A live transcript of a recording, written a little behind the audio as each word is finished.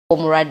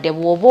omulwadde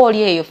bw'oba oli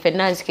eyo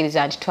ffenna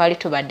nzikiriza nti twali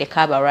tubaddeko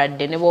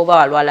abalwadde ne bw'oba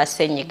walwala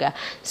ssenyiga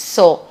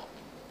so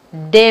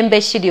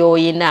dembe kiri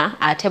oyina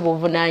ate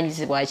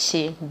buvunaanyizibwa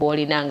ki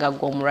bw'olina nga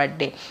gwe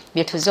omulwadde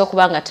bye tuze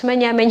okuba nga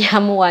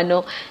tumenyamenyamu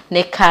wano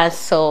ne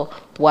Counsel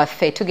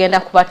waffe tugenda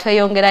kuba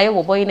tweyongerayo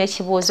bw'oba olina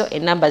ekibuuzo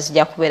ennamba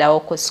zijja kubeerawo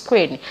ku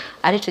screen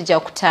ate tujja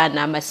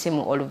kutaana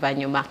amasimu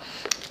oluvannyuma.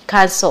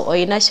 Counsel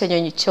oyina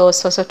kyonyonyi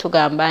ky'osooso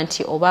tugamba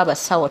nti oba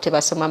abasawo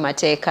tebasoma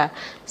mateeka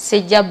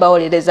sijja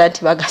bawuliriza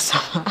nti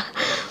bagasoma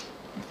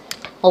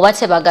oba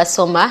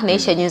tebagasoma naye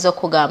kyenyinza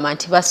okugamba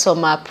nti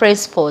basoma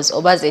principles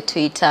oba ze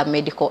tuyita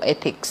medical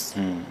ethics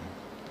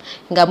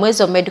nga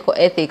mwezo medical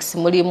ethics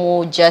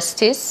mulimu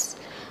justice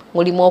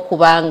mulimu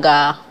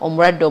okubanga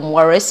omulwadde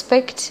omuwa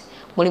respect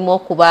mulimu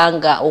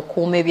okubanga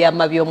okuuma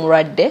ebyama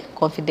by'omulwadde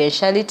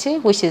confidentiality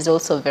which is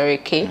also very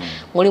key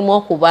mulimu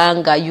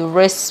okubanga you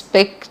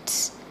respect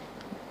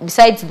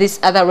besides this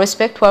other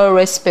respect while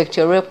respect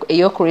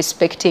you're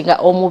respecting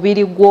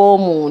omubiri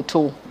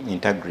gw'omuntu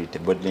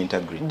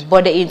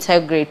body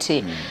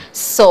integrity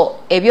so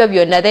ebyo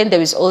byonna then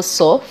there is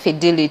also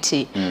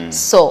fidelity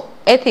so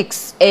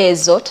ethics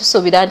ezo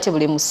tusuubira nti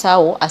buli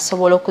musawo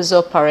asobola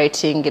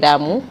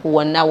okuzioperatingiramu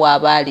wonna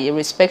w'abaali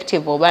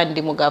irrespective oba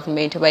ndi mu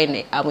government oba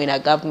in a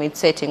government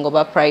setting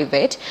oba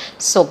private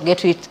so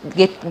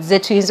ze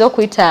tuyinza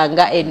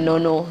okuyitanga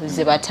ennono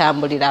ze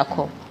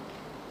batambulirako.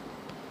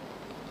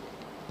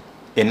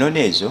 Ennono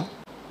ezo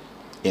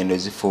eno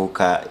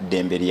zifuuka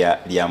ddembe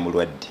lya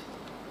mulwadde.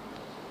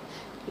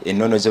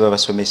 Ennono ze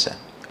babasomesa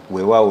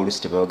weewaawo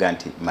oluusi tebabaga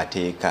nti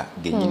mateeka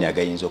gennyini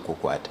agayinza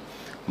okukwata.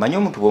 Manyi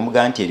omuntu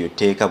bw'omugaa nti eryo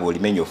tteeka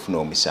bw'olimenya ofuna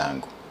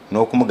omusango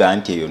n'okumugaa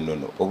nti eyo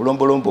nnono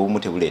obulombolombo obumu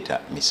tebuleeta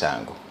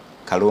misango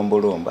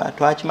kalombolombo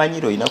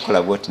twakimanyira olina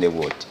kukola bwoti ne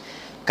bwoti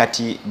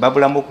kati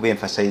babulamu okuba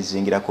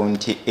emphasizingirako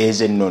nti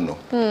ezo ennono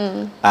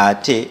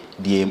ate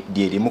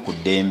lyerimu ku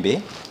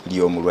ddembe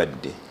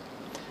ly'omulwadde.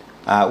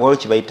 Waliwo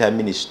kye bayita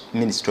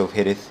Ministry of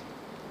Health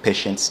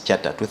Patients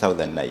Charter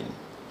 2009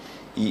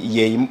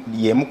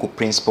 yemu ku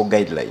principal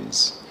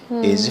guidelines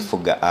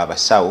ezifuga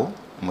abasawo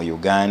mu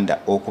Uganda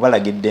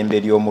okubalaga eddembe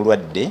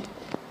ly'omulwadde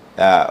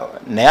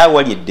naye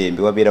awali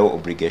eddembe wabeerawo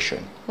obligation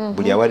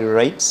buli awali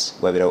rights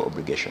wabeerawo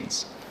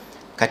obligations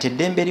kati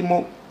eddembe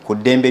limu ku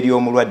ddembe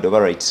ly'omulwadde oba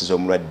rights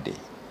z'omulwadde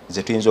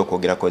ze tuyinza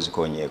okwogerako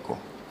zikonyeeko.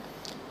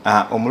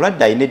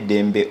 Omulwadde alina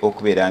eddembe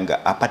okubeera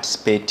nga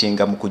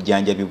aparticipatinga mu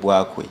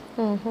kujjanjabibwa kwe.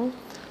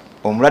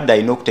 Omulwadde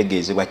alina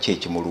okutegeezebwa ki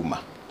ekimuluma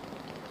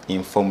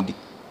informed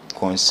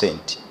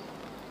consent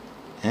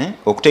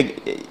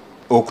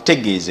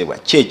okutegeezebwa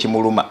ki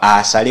ekimuluma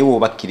asalewo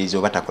oba akkiriza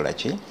oba takola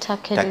ki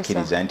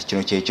takkiriza nti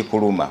kino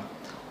kyekikuluma.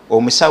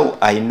 Omusawo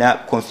alina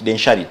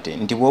confidentiality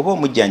nti bw'oba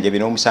omujjanjabi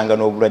n'omusanga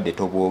n'obulwadde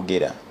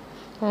tobwogera.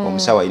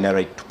 Omusawo alina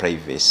right to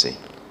privacy.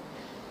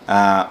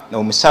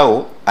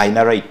 Omusawo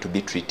alina right to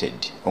be treated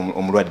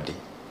omulwadde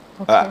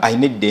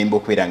alina eddembe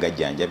okubeera nga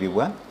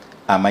ajjanjabibwa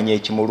amanya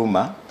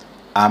ekimuluma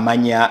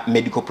amanya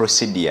medical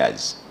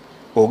procedures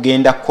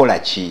ogenda kukola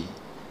ki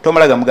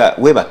tomalaga muga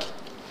webaki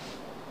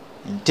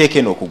teeka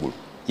eno okugulu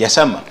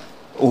yasama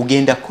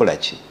ogenda kukola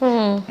ki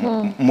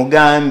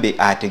mugambe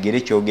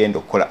ategere kyogenda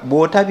okukola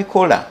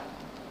bw'otabikola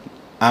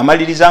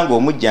amaliriza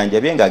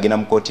ng'omujjanjabe ng'agenda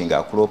mu kooti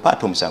ng'akuloopa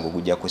ate omusango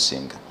gujja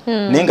kusinga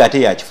naye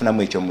ng'ate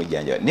yakifunamu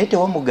eky'omujjanjabe naye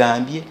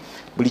tewamugambye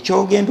buli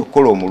kyogenda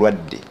okukola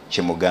omulwadde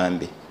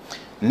kyemugambe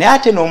naye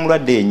ate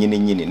n'omulwadde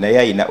yennyini naye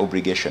alina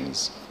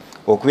obligations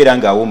okubeera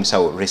ng'awa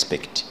omusawo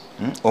respect.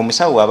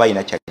 Omusawo waba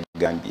alina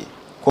kyagambye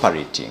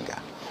cooperatinga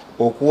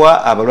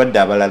okuwa abalwadde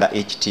abalala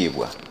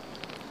ekitiibwa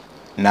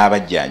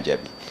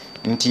n'abajjanjabi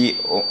nti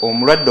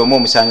omulwadde omu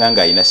omusanga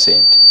ng'alina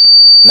ssente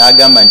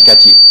n'agamba nti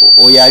kati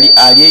oyo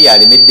ali eyo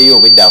alemeddeyo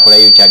obwedde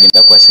akolayo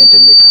kyagenda kuwa ssente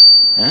mmeka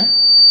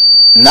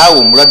naawe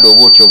omulwadde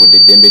oba otyobodde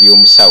eddembe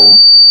ly'omusawo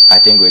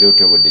ate ng'era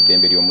otyobodde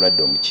eddembe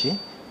ly'omulwadde omuki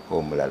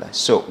omulala.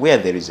 So where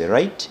there is a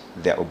right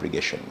there are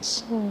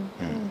obligations.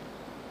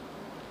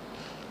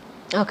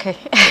 Okay.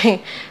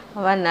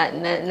 Oba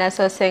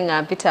nasoose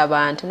nga mpita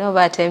abantu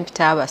n'oba ate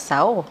mpita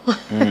abasawo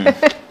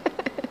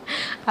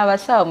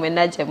abasawo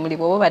mwenna gye muli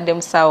bw'oba obadde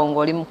musawo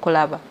ng'oli mu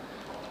kulaba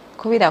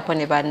kubirako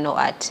ne banno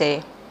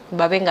ate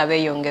babe nga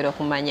beeyongera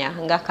okumanya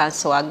nga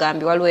Counsel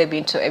agambye waliwo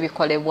ebintu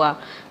ebikolebwa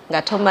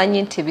nga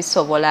tomanyi nti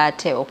bisobola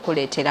ate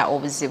okuleetera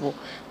obuzibu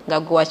nga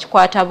gwe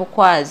wakikwata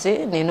bukwazi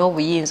nina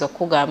obuyinza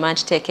okugamba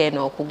nti teeka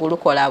eno okugulu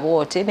kola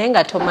bwoti naye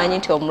nga tomanyi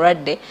nti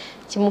omulwadde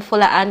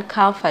kimufula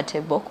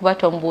uncomfortable kuba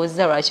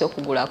tomubuuza lwaki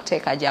okugulu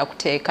akuteeka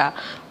gyakuteeka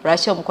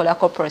lwaki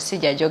omukolako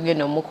procedure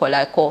gy'ogenda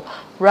omukolako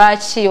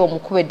lwaki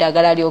omukuba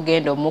eddagala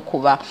ly'ogenda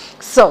omukuba.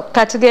 So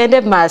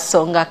katugende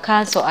maaso nga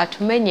Counsel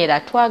atumenyera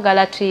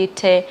twagala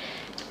tuyite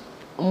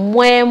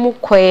mwemu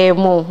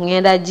kwemu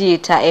ngenda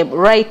giyita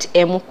right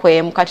emu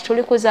kwemu kati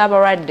tuli kuzaaba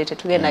abalwadde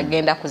tetugenda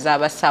genda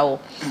kuzaaba sawo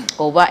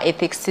oba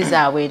ethics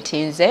zaabwe nti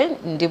nze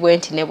ndi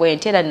bwenti ne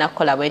bwenti era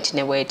nakola bwenti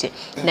ne bwenti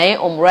naye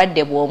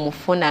omulwadde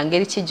bw'omufuna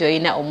ngeri ki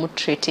gy'olina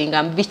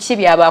omutreatinga biki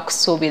byaba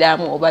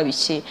kusuubiramu oba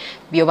biki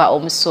byoba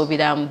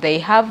omusuubiramu. They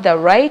have the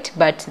right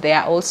but they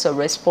are also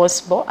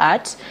responsible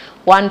at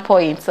 1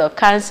 point. So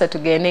Counsel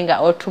tugenenga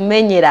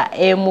otumenyera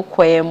emu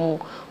kwemu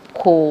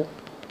ku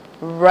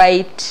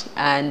right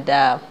and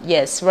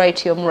yes,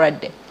 right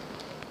yomuradde.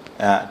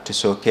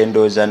 Tusooke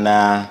ndooza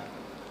na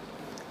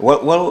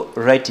well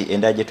right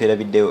endaje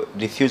twerabidde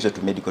refusal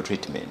to medical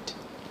treatment.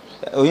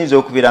 Oyinza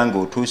okubira nga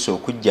otuuse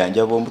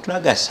okujjanjaba omuntu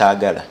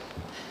nagasaagala.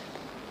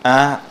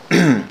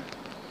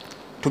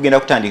 Tugenda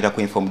kutandikira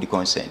ku informed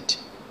consent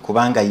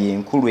kubanga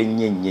yenkulu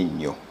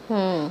ennyo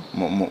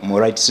mu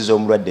rights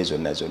z'omulwadde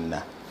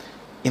zonna.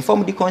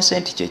 Informed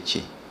consent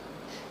kyeki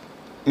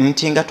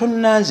nti nga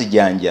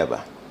tonnanzijanjaba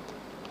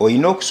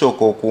oyina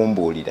okusooka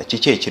okumbuulira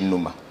kiki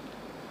ekinnuma.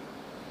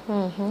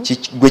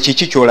 Gwe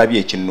kiki kyolabye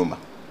ekinnuma.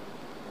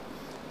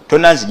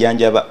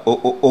 Tonnanzijanjaba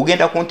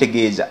ogenda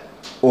kuntegeeza,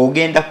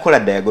 ogenda kukola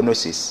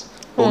diagnosis,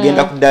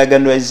 ogenda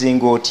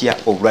kudiagnosinga otya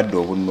obulwadde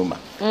obunnuma.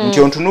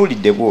 Nti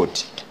ontunuulidde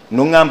bw'oti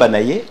n'oŋŋamba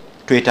naye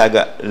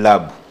twetaaga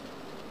lab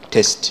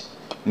test.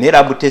 Ne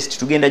lab test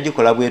tugenda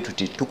gikola bwe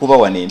tuti tukuba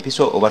wano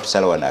empiso oba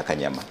tusala wano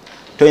akanyama.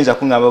 Toyinza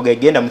kuŋŋamba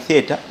ogenda mu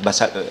theatre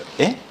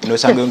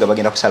n'osangayo nga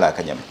bagenda kusala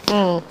akanyama.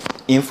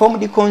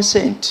 Informed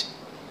consent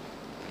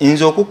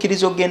nze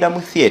okukkiriza okugenda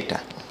mu theatre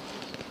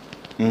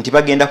nti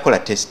bagenda kukola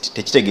test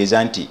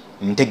tekitegeeza nti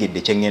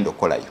ntegedde kye ŋŋenda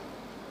okukolayo.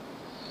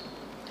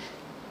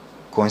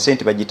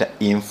 Consent bagita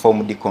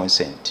informed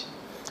consent.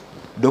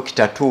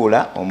 Dokita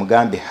tuula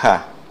omugambe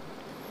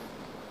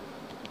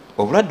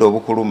obulwadde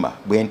obukuluma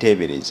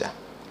bwenteebereza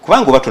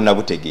kubanga oba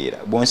tonnabutegeera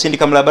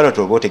bw'onsindika mu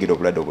laboratory oba otegeera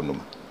obulwadde obunuma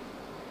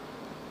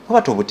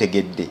oba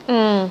tobutegedde.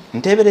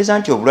 Nteebereza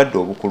nti obulwadde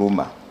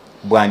obukuluma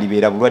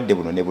bwandibeera bulwadde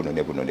buno ne buno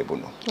ne buno ne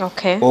buno.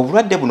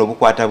 Obulwadde buno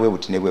bukwata bwe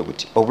buti ne bwe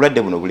buti.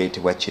 Obulwadde buno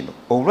buleetebwa kino.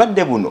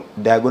 Obulwadde buno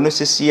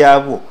diagnosis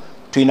yaabwo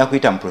tulina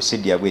kuyita mu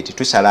procedure bweti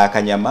tusala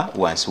akanyama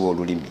wansi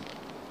w'olulimi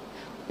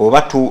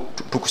oba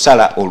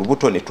tukusala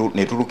olubuto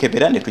ne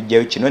tulukebera ne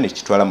tujjayo kino ne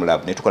kitwala mu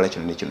lab ne tukola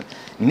kino ne kino.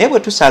 Ne bwe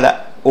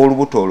tusala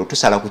olubuto olwo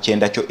tusala ku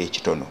kyenda kyo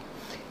ekitono.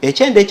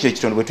 Ekyenda ekyo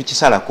ekitono bwe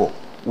tukisalako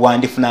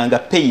wandifunanga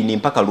pain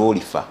mpaka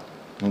lw'olifa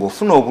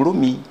ng'ofuna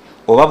obulumi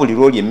oba buli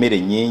lw'olya emmere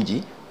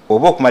nnyingi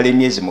oba okumala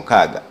emyezi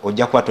 6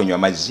 ojja kuba tonywa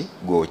mazzi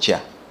gookya.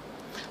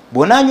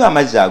 Bw'onaanywa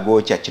amazzi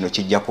agookya kino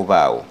kijja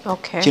kubaawo.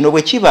 Kino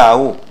bwe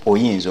kibaawo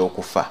oyinza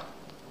okufa.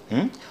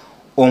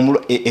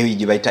 Eyo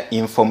gye bayita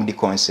informed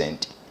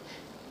consent.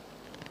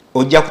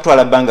 Ojja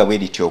kutwala bbanga bwe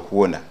lityo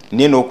okuwona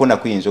naye n'okuwona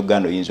kuyinza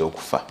okugaana oyinza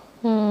okufa.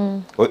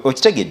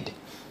 Okitegedde?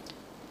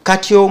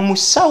 Kati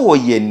omusawo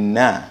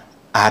yenna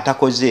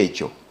atakoze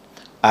ekyo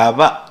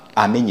aba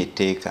amenye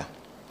etteeka.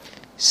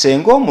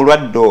 Senga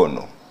omulwadde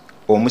ono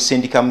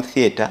omusindika mu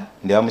theatre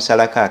ne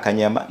bamusalako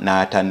akanyama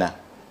n'atana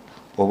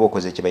oba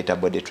okoze kye bayita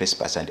body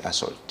trespass and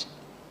assault.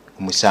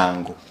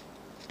 Musango.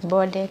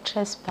 Body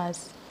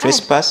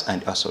trespass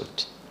and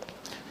assault.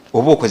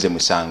 Oba okoze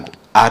musango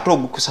ate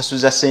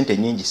ogukusasuza ssente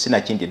nnyingi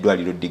sinakindi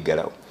eddwaliro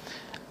ddiggalawo.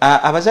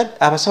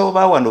 Abasawo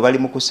ba wano bali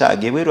mu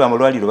kusaaga ebweru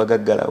amalwaliro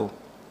bagaggalawo.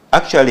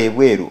 Actually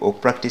ebweru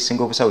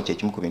okupracticinga obusawo kye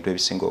kimu ku bintu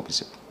ebisinga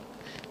obuzibu.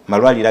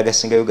 Malwaliro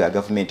agasingayo ga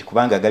government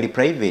kubanga gali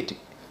private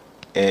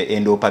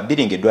endopa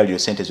billing eddwaliro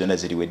ssente zonna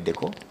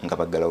ziriweddeko nga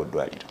baggalawo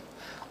eddwaliro.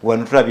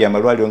 Wano tulabye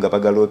amalwaliro nga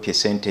bagaloopye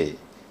ssente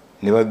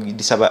ne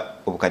badisaba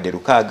obukadde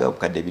 6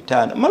 obukadde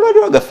 5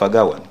 malwaliro agafa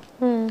wano.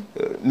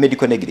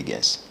 Medical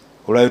negligence.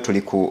 Olwayo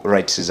tuli ku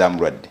rights za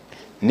mulwadde.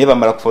 Ne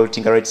bamala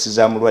kufaultinga rights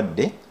za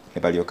mulwadde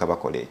ne balyoka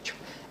bakola ekyo.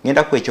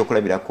 Ngenda ku ekyo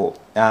kulabirako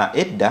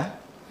edda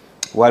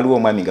waliwo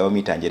omwami nga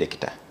bamuyita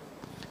director.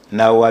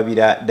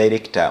 N'awabira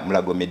director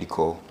Mulago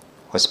Medical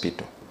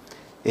Hospital.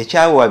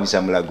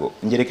 Ekyawabiza Mulago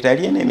director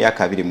yali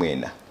n'emyaka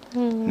 24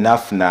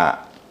 n'afuna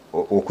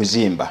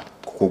okuzimba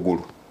ku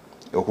kugulu.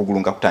 Okugulu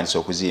nga kutandisa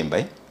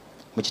okuzimba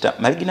mukita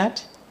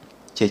malignant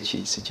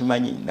kyeki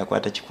sikimanyi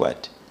nakwata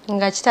kikwate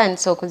nga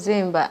kitandisa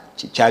okuzimba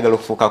kyagala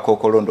okufuuka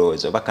kookolo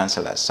ndowooza oba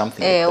cancerous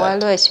something like that.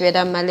 Waliwo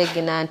ekibeera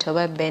malignant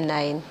oba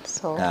benign.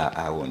 So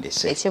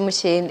awondese ekimu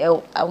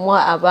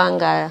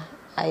abanga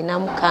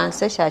ayinamu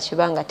kansa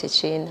kyakibanga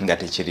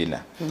tekirina.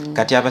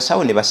 Kati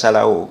abasawo ne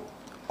basalawo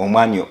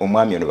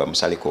omwami ono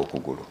bamusaleko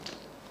okugulu.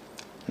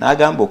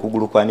 N'agamba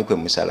okugulu kwanikwe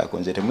musalako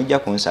nze temujja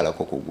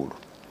kunsalako okugulu.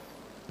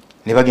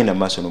 Ne bagenda mu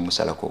maaso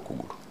n'omusalako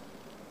okugulu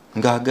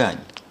ng'agaanye.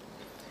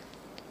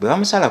 Bwe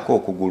bamusalako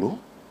okugulu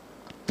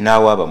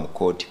n'awaaba mu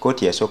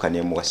kooti yasooka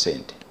n'emuwa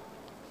ssente.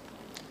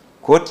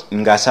 Kooti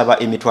ng'asaba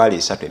emitwalo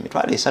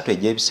 3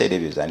 egy'ebiseera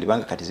ebyo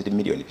zandibanga kati ziri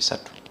miliyoni 3.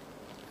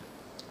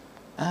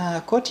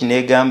 Kooti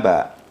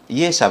n'egamba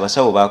yes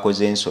abasawo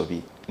baakoze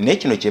ensobi naye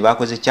kino kye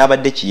baakoze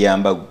kyabadde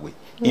kiyamba ggwe.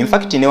 In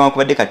fact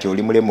newankubadde kati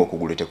oli mulemu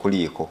okugulu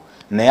tekuliiko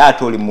naye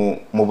ate oli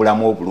mu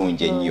bulamu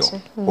obulungi ennyo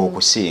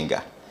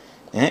okusinga.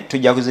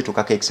 Tujja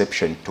kuzitukako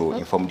exception to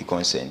informed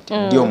consent.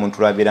 Ndi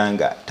omuntu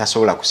lwabiranga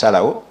tasobola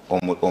kusalawo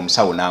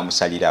omusawo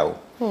n'amusalirawo.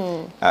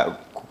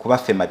 Kuba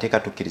ffe mateeka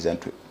tukkiriza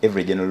nti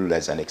every general rule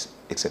has an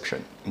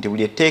exception. Nti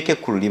buli etteeka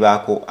ekkulu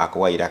libaako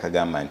akawaayiro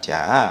akagamba nti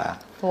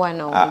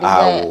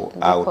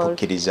awo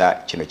tukkiriza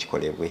kino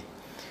kikolebwe.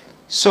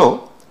 So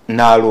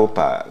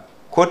n'aloopa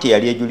kooti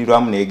yali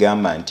ejulirwamu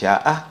n'egamba nti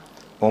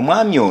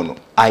omwami ono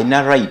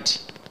alina right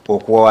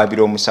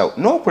okuwawaabira omusawo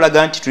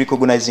n'okulaga nti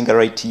turecognizinga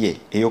right ye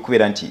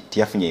ey'okubeera nti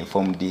tiyafunye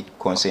informed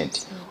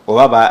consent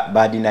oba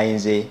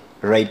badinayinze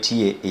right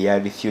ye eya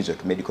refusal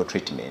to medical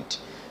treatment,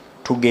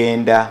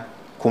 tugenda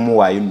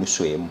kumuwaayo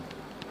nusu emu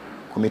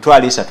ku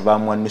mitwalo 3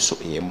 bamuwa nusu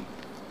emu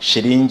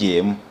shiringi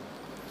emu.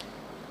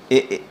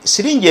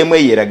 Siringi emu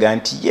eyeraga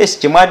nti yes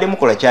kyemwadde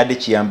mukola kyadde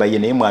kiyamba ye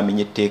naye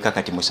mwamenye etteeka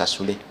kati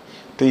musasule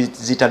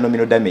tuzita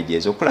nominal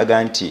damages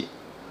okulaga nti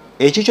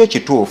ekikyo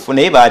kituufu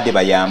naye baadde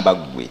bayamba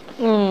ggwe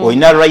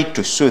olina right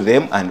to sue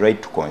them and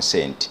right to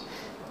consent.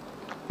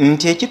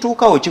 Nti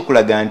ekituukawo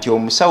kikulaga nti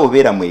omusawo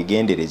beera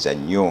mwegendereza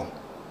nnyo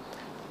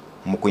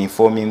mu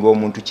kuinforminga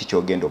omuntu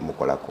kikyogenda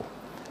omukolako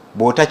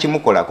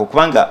bw'otakimukolako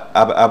kubanga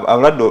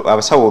abalwadde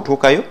abasawo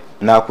otuukayo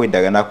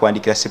n'akweddaga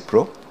n'akwandikira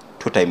Cipro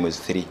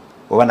 2x3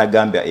 oba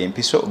nagamba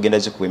empiso ogenda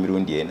zikuba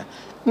emirundi 4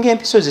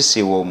 ng'empiso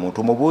zisiiwa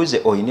omuntu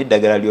mubuuze oyina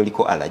eddagala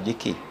lyoliko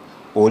allergic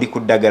oli ku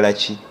ddagala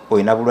ki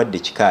oyina bulwadde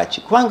kika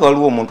ki kubanga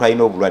waliwo omuntu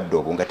alina obulwadde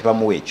obwo nga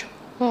tebamuwa ekyo.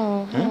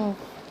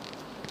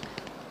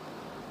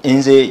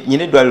 Nze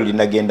nyina eddwaliro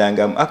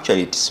linagendangamu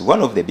actually it's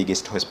one of the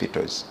biggest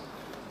hospitals.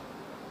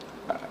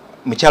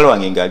 Mukyalo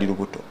wange ng'ali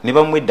lubuto ne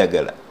bamuwa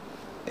eddagala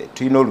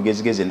tulina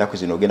olugezigezi ennaku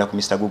zino ogenda ku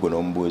Mr. Google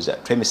n'omubuuza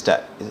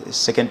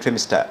second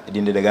trimester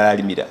lino eddagala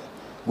alimira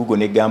Google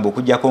negamba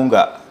okujjako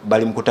nga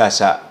bali mu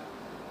kutaasa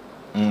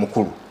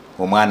mukulu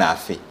omwana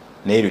afe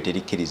naye eryo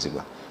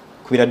terikkirizibwa.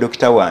 Kubira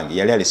dokita wange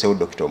yali alesewo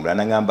dokita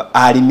omulala n'agamba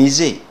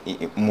alimize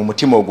mu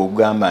mutima ogwo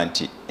ogugamba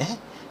nti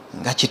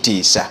nga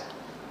kitiisa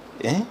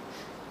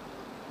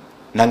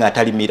nanga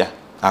atalimira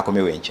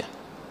akomewo enkya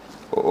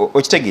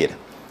okitegeera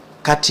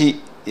kati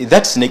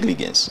that's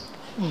negligence.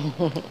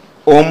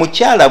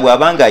 Omukyala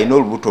bw'abanga alina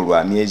olubuto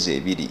lwa myezi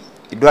 2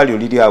 eddwaliro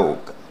liri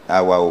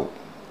awo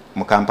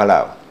mu Kampala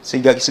awo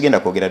sigenda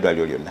kwogera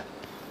ddwaliro lyonna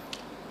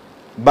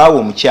baawo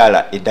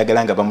omukyala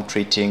eddagala nga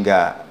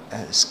bamutreatinga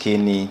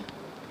skin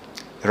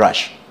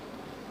rush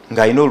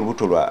ng'alina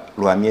olubuto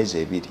lwa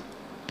myezi 2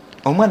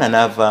 omwana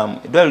n'avaamu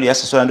eddwaliro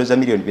lyasasola ndoza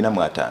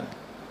 $4,500,000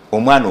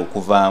 omwana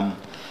okuvaamu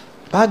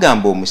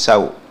bagamba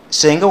omusawo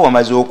senga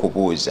wamaze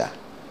okubuuza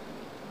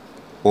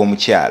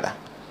omukyala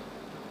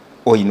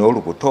oyina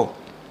olubuto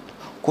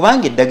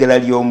kubanga eddagala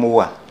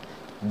ly'omuwa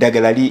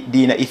ddagala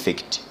lirina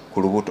effect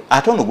ku lubuto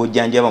ate ono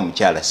gw'ojjanjaba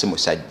mukyala si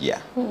musajja.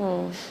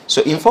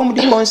 So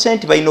informed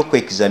consent balina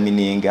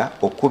okwexamininga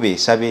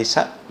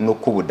okubeesabeesa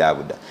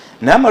n'okubudaabuda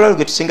naye amalwaliro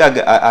ge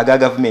tusinga aga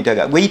gavumenti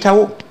gwe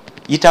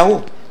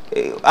yitawo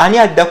ani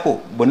addako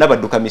bonna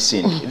badduka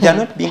misinde they are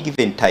not being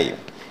given time.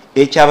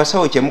 Ekyo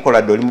abasawo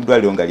kyemukoladde oli mu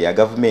ddwaliro nga lya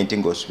gavumenti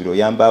ng'osubira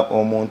oyamba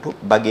omuntu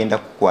bagenda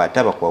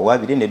kukwata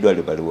bakwawaabire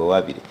n'eddwaliro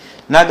baliwawaabire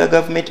n'aga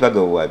gavumenti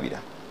bagawawaabira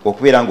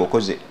okubeera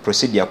ng'okoze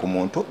procedure ku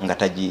muntu nga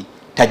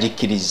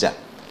tagikkiriza.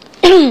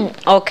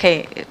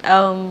 Okay,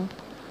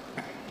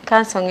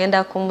 Counsel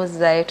ngenda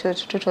kumuzaayo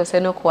tutuuse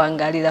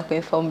n'okuwangalira ku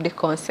informed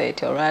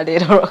consent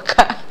olwaleero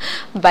lwokka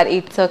but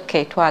it's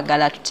okay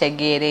twagala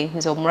tutegeere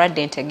nze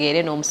omulwadde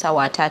ntegeere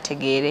n'omusawo ate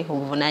ategeere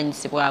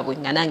obuvunaanyizibwa bwe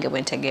nga nange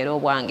bwe ntegeere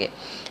obwange.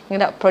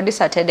 Ngenda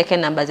producer atendeke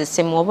namba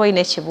z'essimu oba olina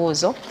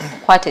ekibuuzo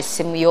kwata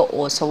essimu yo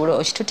osobole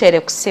okituteere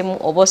ku ssimu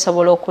oba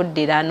osobola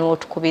okuddira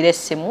n'otukubira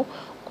essimu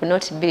ku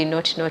note 2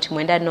 note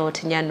 9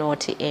 note 4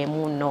 note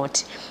 1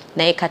 note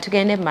naye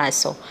katugende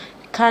maaso.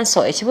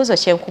 Counsel ekibuuzo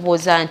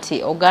kyenkubuuza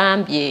nti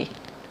ogambye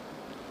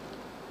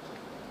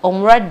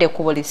omulwadde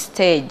ku buli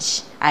stage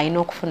alina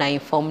okufuna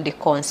informed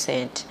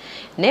consent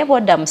naye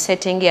bwodda mu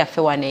setting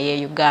yaffe wano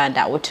eye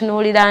Uganda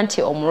otunuulira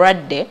nti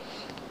omulwadde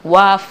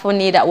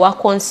wa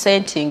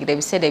consenting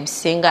ebiseera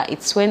ebisinga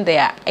it's when they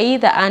are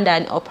either under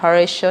an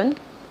operation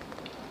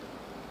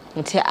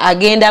nti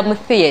agenda mu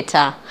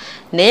theatre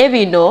naye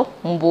bino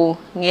mbu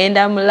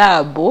ngenda mu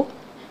laabu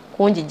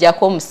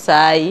kunjijjako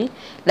omusaayi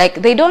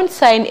like they don't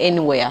sign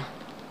anywhere.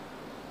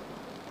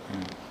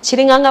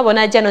 Kiringanga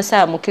bonajja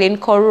nosaba mu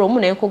clinical room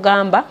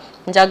nenkugamba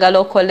njagala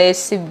okole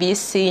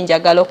CBC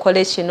njagala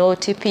okole kino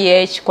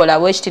TPH kola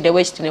bwekiti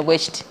ne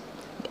bwekiti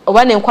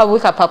oba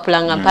nenkwabwika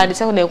papulanga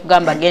mpandiseko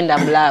nenkugamba genda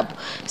mu lab.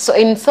 So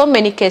in so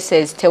many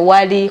cases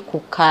tewali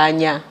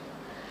kukanya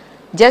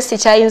just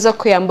kyayinza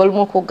okuyamba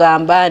olumu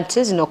okugamba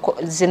nti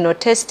zino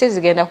test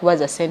zigenda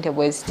kubaza sente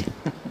bweziti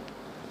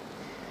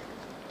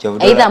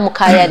either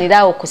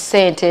mukayanirawo ku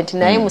sente nti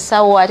naye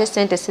musawo ate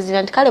sente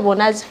sizina nti kale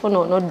bonazifuna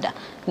onodda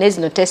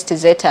nezino test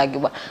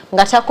zeetagibwa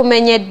nga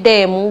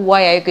takumenyeddeemu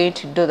why are you going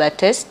to do that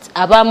test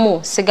abamu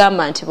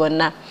sigamba nti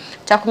bonna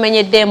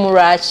takumenyeddeemu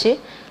lwaki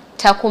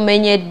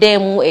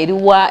takumenyeddeemu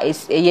eriwa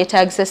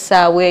eyeetagisa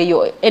essaawa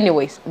eyo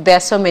anyways there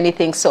are so many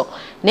things so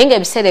naye nga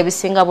ebiseera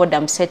ebisinga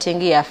bodda mu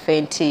setting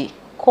yaffe nti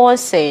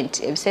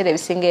consent ebiseera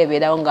ebisinga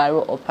ebeerawo nga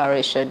aliwo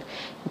operation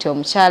nti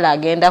omukyala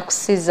agenda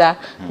kusiza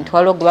nti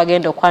waliwo gwe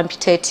bagenda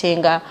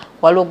okwamputatinga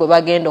waliwo gwe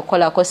bagenda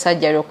okukolako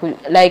surgery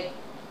like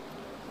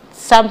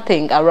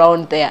something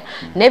around there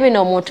naye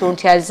bino omuntu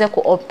nti azze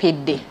ku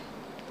OPD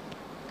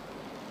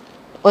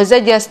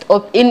oze just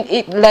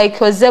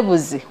like oze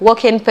buzi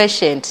walk-in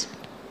patient.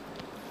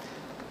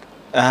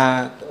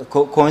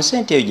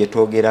 Consent eyo gye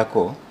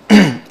twogerako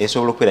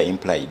esobola okubeera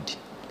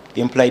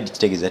implied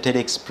kitegeeza teri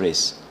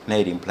express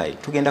naye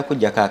implied. Tugenda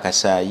kujjako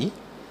akasaayi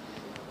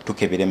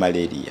tukebere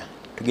malaria,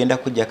 tugenda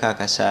kujjako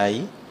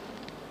akasaayi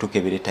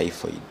tukebere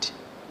typhoid,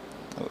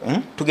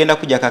 tugenda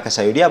kujjako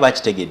akasaayi oli aba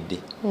akitegedde.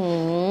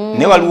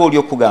 Ne waliwo oli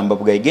okugamba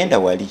bugayi genda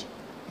wali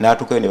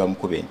n'atuukayo ne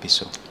bamukuba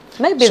empiso.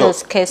 Maybe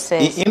those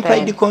cases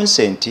implied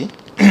consent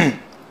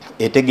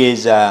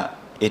etegeeza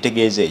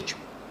ekyo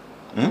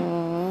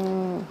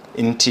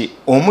nti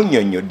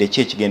omunnyonnyodde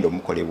ki ekigenda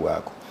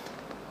omukolebwako,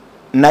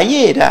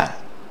 naye era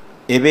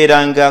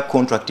ebeeranga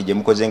contract gye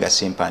mukoze nga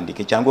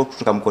simpandiike kyangu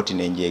okutuuka mu kooti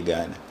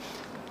n'enjeegaana.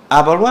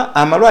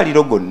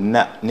 Amalwaliro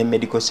gonna ne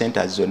medical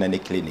centers zonna ne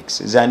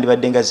clinics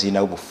zandibadde nga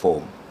zirinawo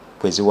bufoomu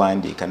kwe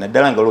ziwandiika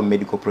naddala nga waliwo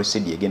medical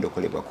procedure egenda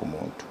okolebwa ku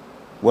muntu,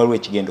 waliwo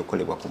ekigenda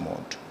okolebwa ku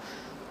muntu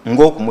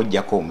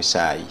ng'okumuggyako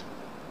omusaayi,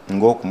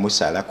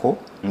 ng'okumusalako,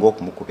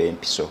 ng'okumukuba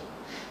empiso.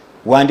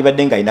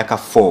 Wandibadde nga alina ka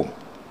form,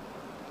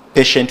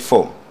 patient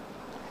form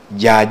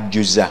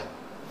gy'ajjuza.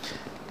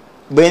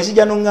 Bwe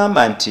nzija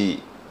n'oŋŋamba nti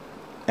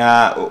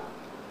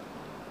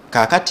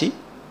kaakati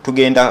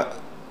tugenda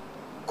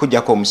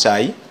kujjako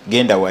omusaayi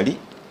genda wali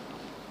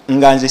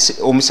nga nze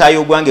omusaayi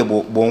ogwange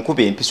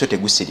bw'onkuba empiso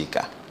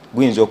tegusirika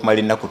guyinza okumala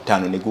ennaku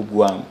 5 ne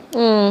guggwamu.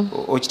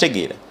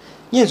 Okitegeera,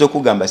 nyinza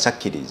okugamba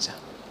sakkiriza.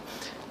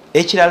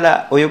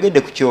 Ekirala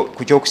oyogedde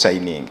ku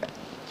ky'okusayininga.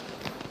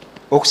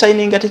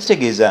 Okusayininga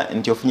tekitegeeza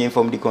nti ofunye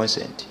informed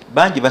consent.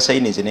 Bangi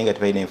basayinize naye nga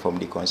tebalina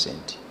informed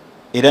consent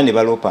era ne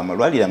baloopa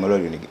amalwaliro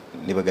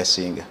ne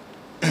bagasinga.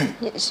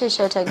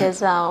 Shisho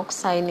tegeeza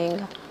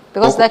okusayininga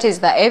because that is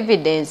the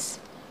evidence.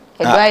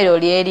 Eddwaliro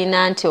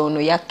lyerina nti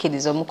ono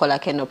yakkiriza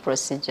omukolako eno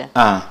procedure.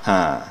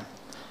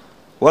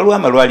 Waliwo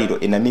amalwaliro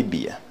e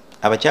Namibia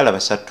abakyala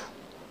 3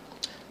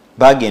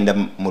 bagenda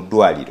mu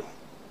ddwaliro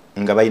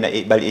nga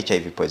bali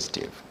HIV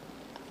positive.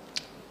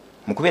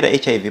 Mu kubeera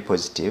HIV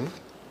positive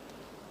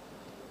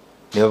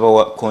ne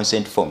babawa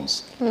consent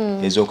forms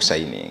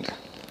ez'okusayininga.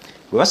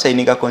 Bwe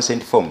basayininga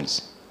consent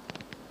forms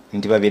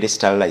nti babeere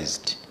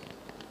sterilized.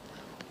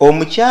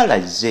 Omukyala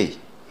azze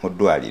mu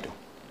ddwaliro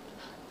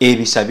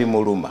ebisa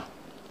bimuluma.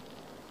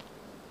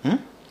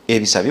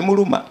 Ebisa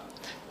bimuluma.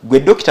 Gwe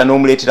dokita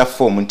n'omuleetera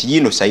form nti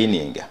yino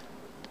sayininga.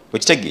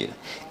 Okitegeera?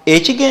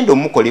 Ekigenda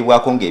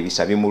omukolebwako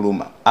ng'ebisa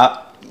bimuluma.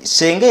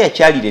 Senga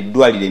yakyalira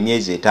eddwaliro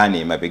emyezi 5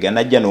 emabega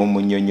najja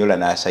n'omunnyonnyola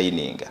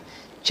n'asayininga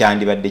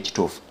kyandibadde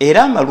kituufu.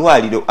 Era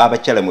amalwaliro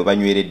abakyala mwe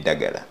banywera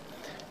eddagala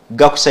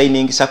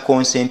gakusayiningisa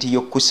consent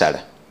y'okusala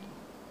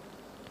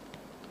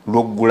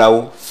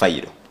lw'oggulawo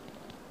fayiro.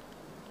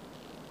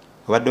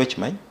 Obadde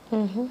okimanyi?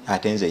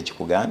 Ate nze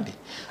ekikugambye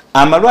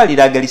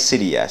amalwaliro agali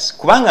serious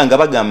kubanga nga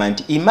bagamba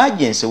nti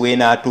emergency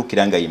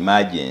weenaatuukira nga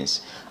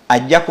emergency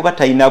ajja kuba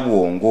talina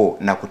bwongo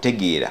na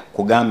kutegeera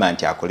kugamba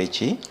nti akole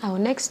ki?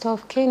 Next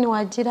of kin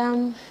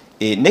wagiramu.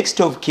 Next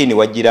of kin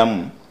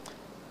wagiramu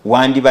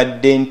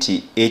wandibadde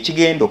nti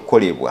ekigenda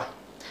okukolebwa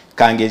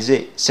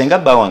kangeze senga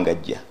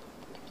bawangajja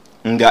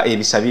nga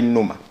ebisa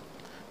binnuma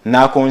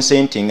na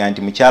consenting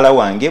nti mukyala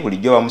wange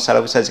bulijjo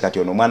bamusala busazi kati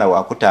ono mwana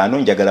wa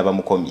 5 njagala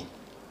bamukomye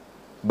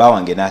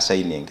bawange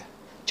n'asayininga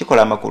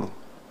kikola amakulu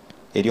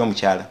eri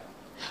omukyala.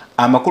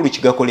 Amakulu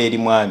kigakola eri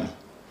mwami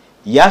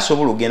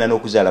yasobola okugenda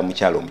n'okuzaala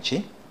mukyala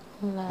omuki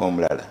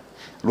omulala.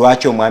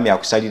 Lwaki omwami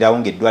akusalirawo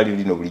ng'eddwaliro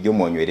lino bulijjo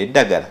mwonywera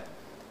eddagala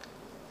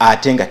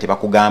ate nga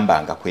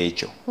tebakugambanga ku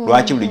ekyo?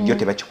 Lwaki bulijjo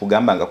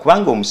tebakikugambanga?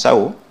 Kubanga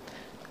omusawo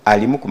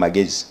alimu ku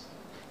magezi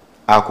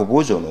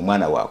akubuuza ono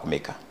omwana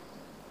waakumeka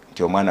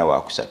nti omwana wa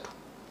 3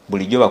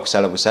 bulijjo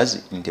bakusala busazi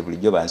nti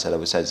bulijjo bansala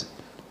busazi.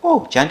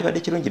 Kyandibadde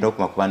kirungi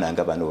n'okuma ku baana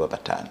nga 4 oba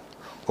 5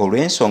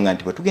 olw'ensonga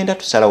nti bwe tugenda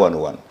tusala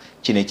wano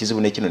kino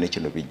ekizibu ne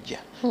kino bijja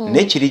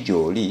n'ekiri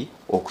gy'oli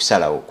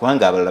okusalawo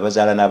kubanga abalala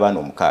bazaala n'abaana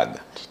 6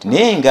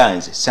 naye nga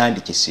nze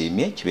sandi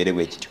kisiimye kibeere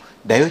bwe kityo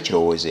ddayo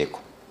kirowoozeeko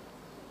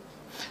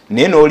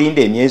naye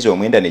n'olinda emyezi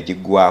 9 ne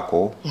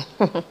giggwako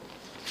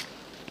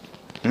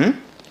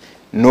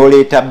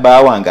n'oleeta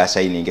bbaawa nga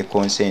asayininga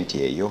consent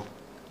eyo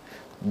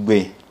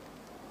gwe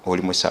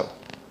oli musawo.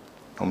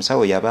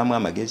 Omusawo yabaamu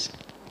amagezi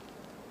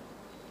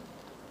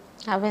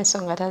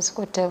ab'ensonga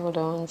tazikutte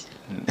bulungi.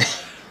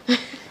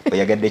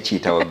 Oyagadde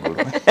kiyita waggulu.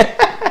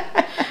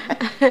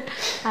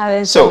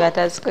 Ab'ensonga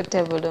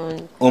tazikutte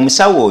bulungi.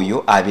 Omusawo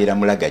oyo abeera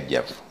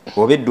mulagajjavu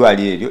oba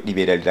eddwaliro eryo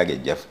libeera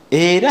liragajjavu.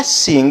 Era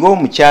singa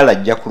omukyala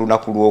ajja ku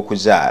lunaku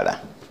lw'okuzaala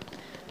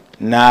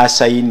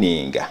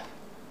n'asayininga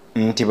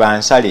nti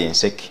bansala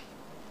enseke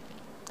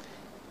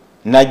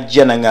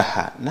najja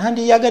nangaha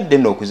nandiyagadde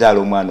nno okuzaala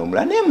omwana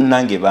omulala naye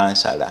munnange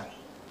bansala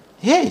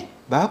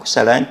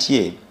baakusala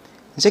nti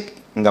nze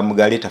nga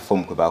mugaleeta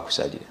fomu kwe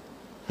baakusalira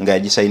nga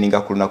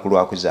yagisayininga ku lunaku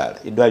lwakuzaala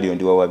eddwaliro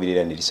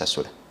ndiwawabirira ne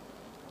lisasula.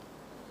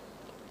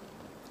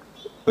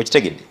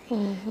 Okitegedde?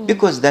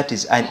 Because that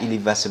is an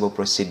irreversible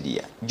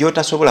procedure.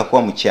 Gy'otasobola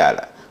kuba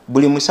mukyala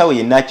buli musawo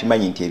yenna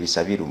akimanyi nti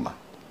ebisa biruma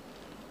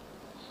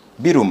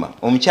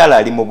omukyala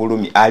ali mu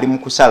bulumi ali mu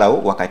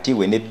kusalawo wakati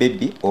we ne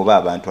baby oba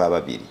abantu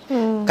ababiri.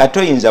 Kati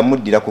oyinza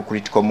muddira ku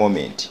critical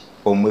moment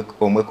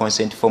omwe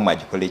consent form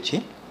agikole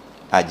ki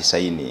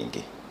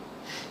agisayininge.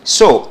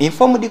 So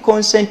informed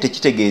consent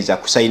tekitegeeza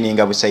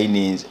kusayininga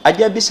busayininzi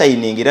ajja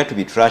bisayiningira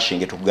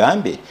tubitrashing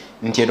tugambe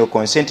nti eno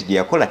consent gye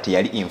yakola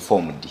teyali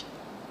informed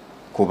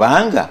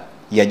kubanga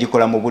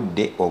yagikola mu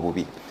budde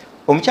obubi.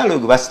 Omukyalo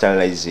gwe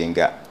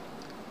basterilizinga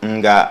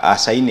nga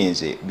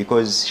asayininze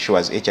because she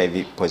was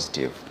HIV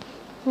positive.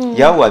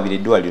 Yawabira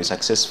eddwaliro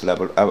successful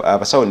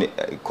abasawo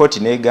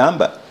court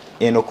negamba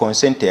eno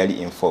consent teyali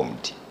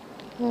informed.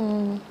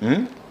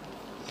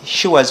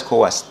 She was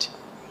coerced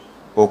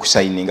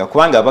okusayininga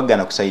kubanga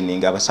abagana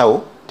kusayininga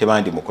abasawo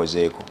tebandi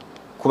mukozeeko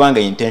kubanga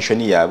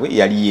intention yaabwe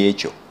yali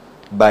yekyo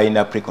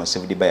balina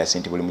preconceived bias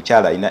nti buli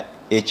mukyala alina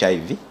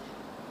HIV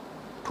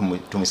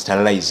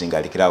tumusterilizinga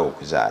alekerawo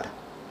okuzaala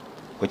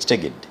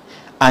okitegedde.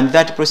 And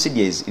that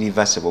procedure is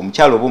reversible.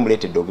 Omukyala oba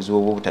omuleetedde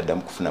obuzibu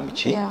obutaddamu kufuna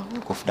muki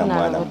kufuna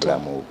mwana mu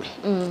bulamu bwe.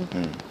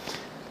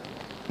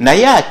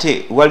 Naye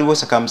ate waliwo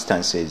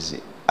circumstances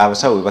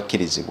abasawo bwe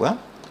bakkirizibwa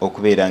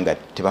okubeera nga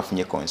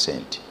tebafunye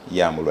consent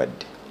ya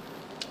mulwadde.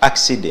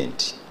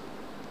 Accident,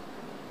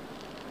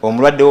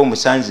 omulwadde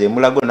w'omusanze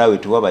emulago naawe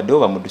tuwabadde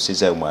oba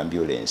muddusizayo mu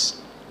ambulance,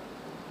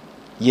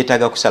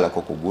 yeetaaga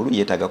kusalako kugulu,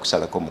 yeetaaga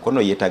kusalako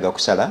mukono, yeetaaga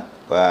kusala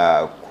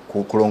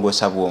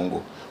kulongoosa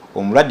bwongo,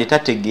 omulwadde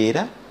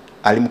tategeera,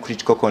 ali mu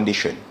critical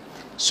condition.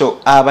 So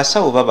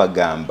abasawo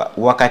babagamba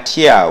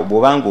wakati awo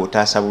bw'obanga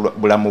otaasa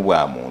bulamu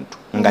bwa muntu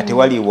nga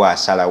tewaliwo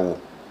asalawo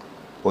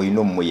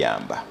olina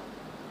omuyamba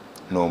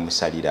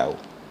n'omusalirawo.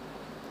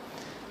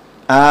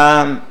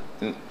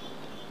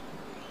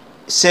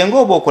 Senga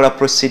oba okola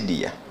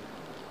procedure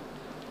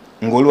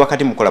ng'oli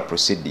wakati mukola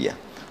procedure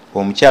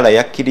omukyala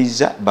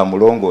yakkiriza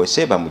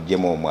bamulongoose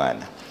bamuggyemu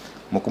omwana.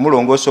 Mu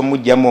kumulongoosa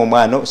omuggyemu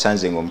omwana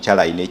osanze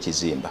ng'omukyala alina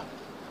ekizimba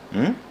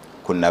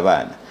ku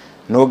nnabaana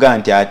n'oga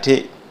nti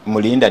ate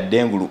mulinda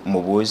ddengulu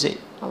mubuuze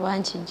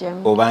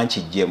oba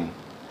nkiggyemu.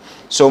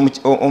 So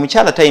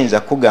omukyala tayinza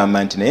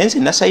kugamba nti naye nze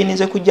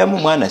nasayinize kuggyamu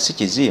mwana si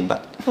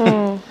kizimba.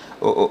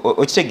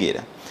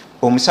 Okitegeera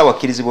omusawo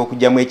akkirizibwa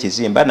okugyamu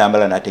ekizimba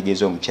n'amala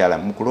n'ategeeza omukyala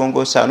mu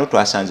kulongoosa no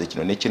twasanze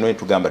kino ne kino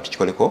tugamba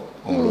tukikoleko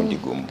omulundi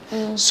gumu.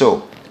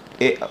 So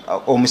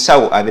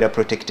omusawo abeera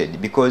protected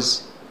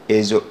because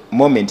ezo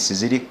moments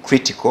ziri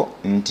critical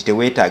nti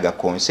teweetaaga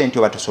consent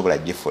oba tosobola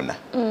gifuna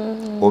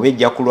oba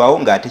ejja kulwawo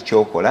ng'ate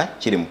kyokola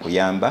kiri mu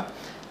kuyamba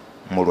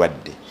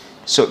mulwadde.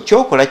 So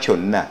kyokola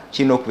kyonna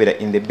kirina okubeera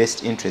in the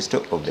best interest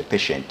of the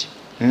patient.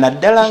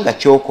 Naddala nga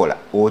kyokola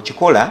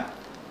okikola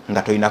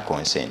nga tolina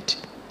consent.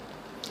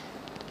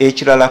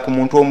 Ekirala ku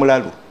muntu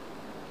omulalu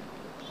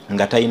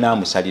nga talina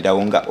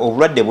amusalirawo nga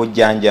obulwadde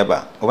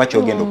bw'ojjanjaba oba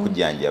kyogenda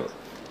okujjanjaba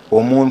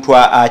omuntu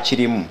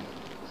akirimu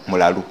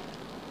mulalu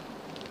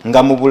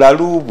nga mu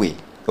bulalu bwe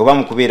oba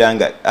mu kubeera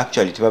nga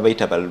actually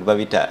tebabayita balalu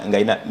babita nga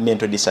alina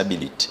mental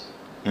disability.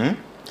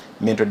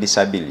 Mental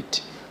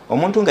disability,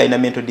 omuntu nga alina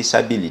mental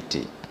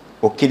disability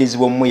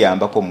okkirizibwa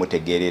omuyambako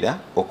omutegeerera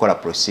okola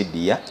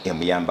procedure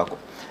emuyambako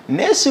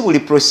naye si buli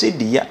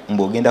procedure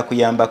mbw'ogenda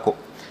kuyambako.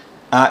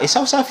 E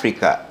South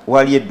Africa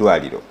wali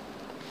eddwaliro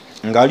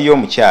nga waliyo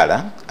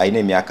omukyala alina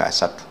emyaka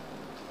 3.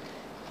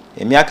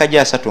 Emyaka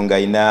gye 3 nga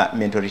alina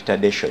mental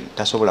retardation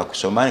tasobola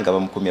kusoma nga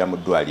bamukumira mu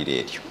ddwaliro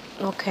eryo.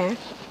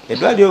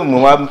 Eddwaliro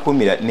mwe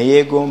bamukumira ne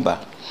yeegomba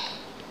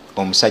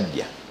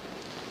omusajja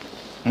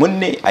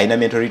munne alina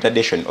mental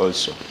retardation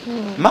also.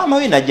 Maama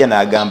we najja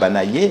n'agamba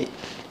naye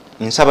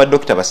nsaba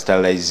dokita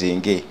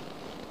basterilizinge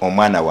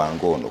omwana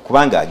wange ono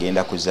kubanga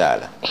agenda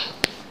kuzaala.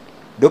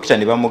 Dokita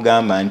ne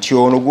bamugamba nti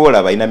ono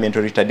gwolaba alina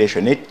mental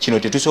retardation kino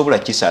tetusobola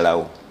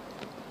kisalawo.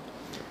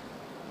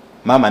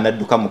 Maama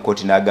n'adduka mu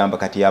kooti n'agamba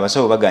kati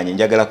abasawo baganye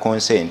njagala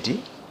consent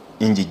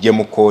njijje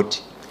mu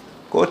kooti.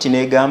 Kooti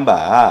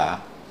n'egamba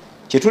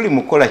kye tuli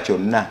mu kukola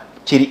kyonna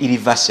kiri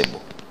irreversible.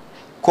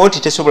 Kooti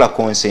tesobola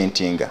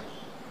consentinga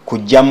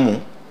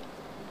kujjamu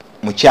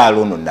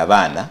mukyalo ono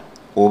nabaana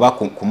oba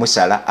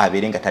kumusala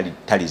abeere nga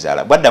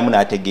talizaala. Bwaddamu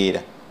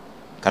n'ategeera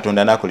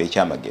Katonda n'akola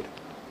ekyamagero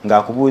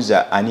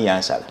ng'akubuuza ani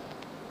yansala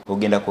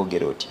ogenda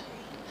kwogera otya.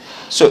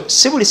 So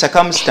si buli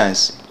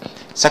circumstances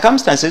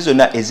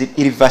zonna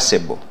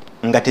irreversible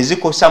nga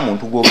tezikosa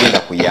muntu gw'ogenda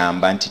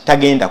kuyamba nti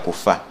tagenda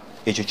kufa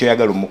ekyo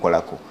kyoyagala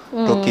omukolako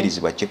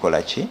tokkirizibwa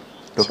kikola ki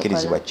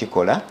tokkirizibwa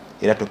kikola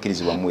era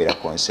tokkirizibwa muweera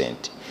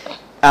consent.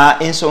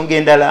 Ensonga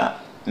endala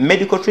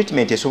medical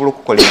treatment esobola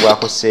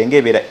okukolebwako senga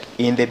ebeera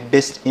in the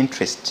best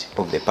interest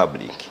of the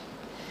public.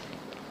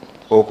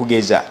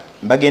 Okugeza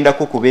bagenda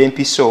kukuba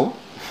empiso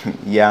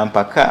ya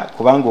mpaka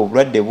kubanga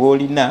obulwadde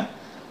bw'olina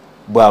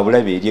bwa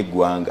bulabe eri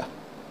eggwanga.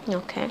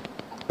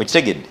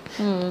 Okitegedde?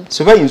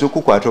 So bayinza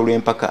okukwata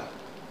olw'empaka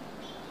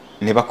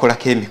ne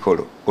bakolako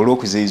emikolo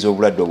olw'okuziyiza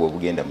obulwadde obwo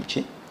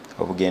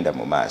obugenda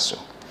mu maaso.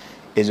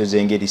 Ezo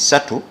z'engeri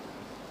 3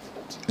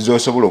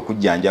 z'osobola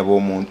okujjanjaba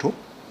omuntu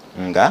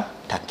nga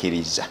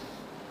takkiriza.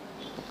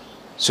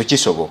 So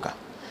kisoboka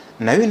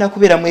naye olina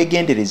kubeera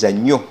mwegendereza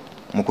nnyo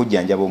mu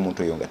kujjanjaba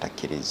omuntu oyo nga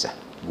takkiriza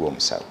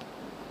gw'omusawo.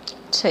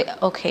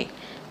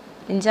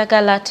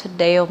 Njagala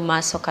tuddeyo mu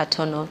maaso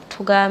katono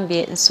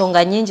tugambye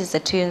ensonga nnyingi ze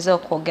tuyinza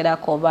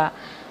okwogerako oba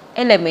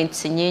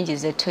elements nyingi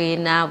ze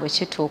tuyina bwe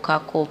kituuka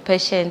ku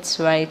patients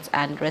rights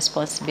and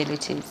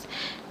responsibilities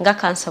nga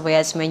Counsel bwe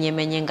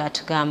yazimenyemenye nga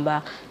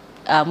tugamba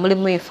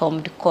mulimu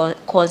informed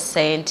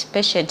consent,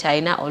 patient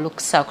alina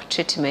olukusa ku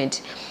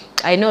treatment,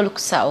 alina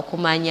olukusa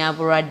okumanya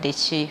bulwadde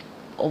ki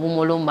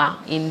obumuluma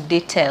in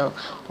detail,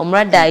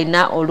 omulwadde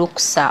alina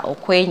olukusa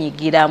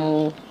okwenyigira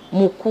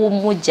mu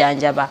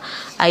kumujjanjaba,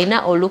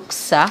 alina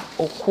olukusa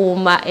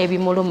okuuma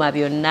ebimuluma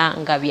byonna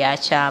nga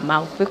byakyama,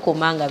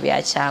 okubikuuma nga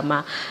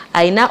byakyama,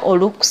 alina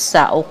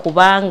olukusa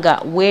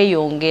okubanga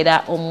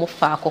weeyongera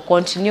omufaako,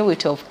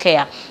 continuity of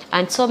care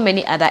and so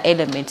many other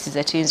elements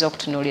ze tuyinza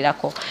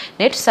okutunuulirako.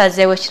 Naye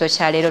tusazeewo ekiro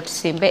kya leero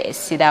tusimbe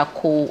essira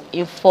ku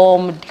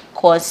informed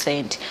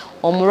consent,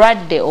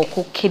 omulwadde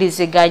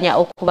okukkiriziganya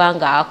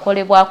okubanga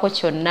akolebwako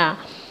kyonna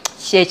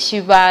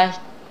kyekiba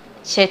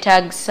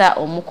kyetaagisa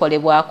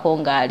omukolebwako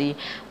ng'ali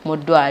mu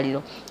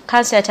ddwaliro.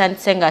 Counsel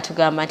yatandise nga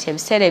tugamba nti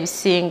ebiseera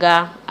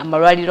ebisinga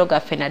amalwaliro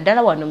gaffe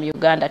naddala wano mu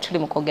Uganda, tuli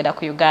mu kwogera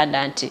ku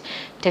Uganda, nti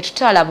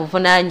tetutwala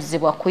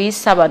buvunaanyizibwa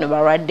kuyisa bano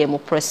balwadde mu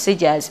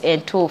procedures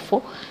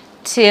entuufu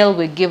till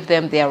we give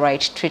them their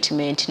right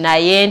treatment.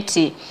 Naye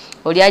nti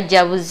oli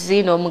ajja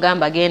buzzi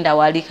n'omugamba genda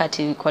wali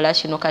kati kola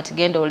kino kati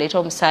genda oleeta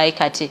omusaayi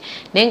kati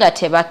naye nga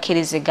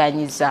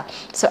tebakkiriziganyiza.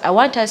 So I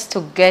want us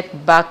to get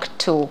back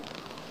to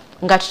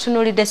nga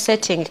tutunulidde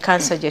setting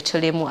Counsel gye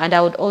tulimu, and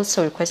I would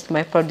also request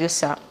my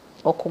producer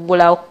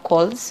okugulawo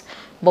calls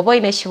bw'oba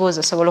olina ekibuuzo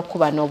osobola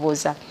okuba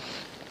n'obuuza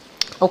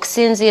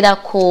okusinziira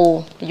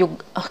ku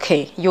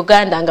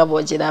Uganda nga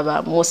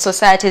bw'ogiraba mu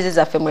societies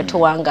zaffe mwe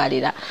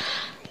tuwangaalira.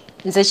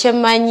 Nze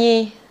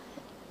kyemmanyi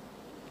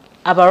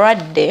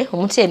abalwadde,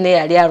 omuntu yenna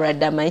yali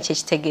alwadde amanyi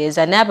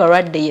kyekitegeeza, naye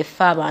abalwadde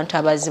yeffe abantu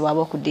abazibu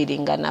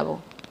ab'okudiringa nabo.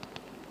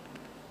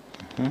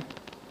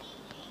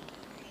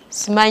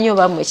 Simanyi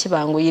oba mmwe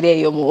kibanguyira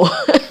eyo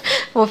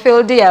mu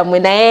field yammwe,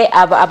 naye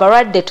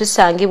abalwadde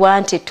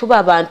tusangibwa nti tuba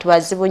abantu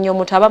bazibu nnyo.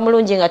 Omuntu aba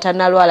mulungi nga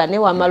tannalwala, naye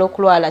wamala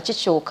okulwala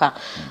kikyuka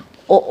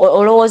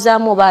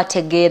olowoozaamu oba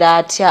ategeera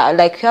atya,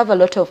 like you have a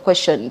lot of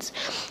questions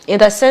in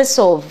the sense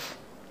of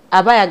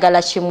aba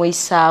ayagala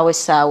kimuyisaawo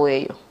essaawa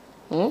eyo.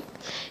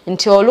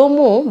 Nti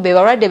olumu be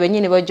balwadde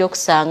bennyini bajja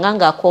okusanga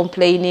nga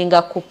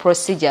complaininga ku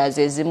procedures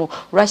ezimu,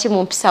 lwaki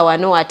mumpisa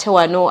wano ate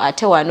wano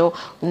ate wano,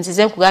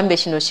 nzize nkugambye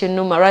kino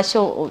kinnuma, lwaki,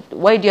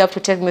 why do you have to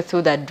take me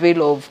through the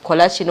drill of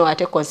kola kino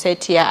ate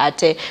consent ya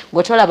ate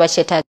gwe tolaba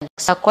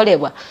kyetaagisa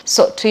kukolebwa.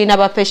 So tulina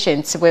ba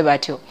patients bwe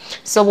batyo.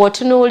 So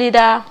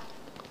bw'otunuulira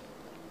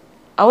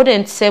I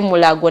wouldn't say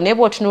mulago, naye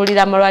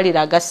bw'otunuulira amalwaliro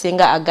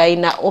agasinga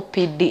agayina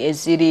OPD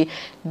eziri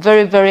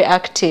very very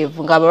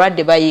active nga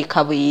abalwadde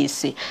bayiika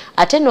buyiisi,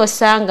 ate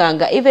n'osanga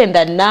nga even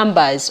the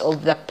numbers of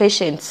the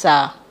patients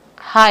are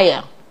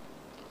higher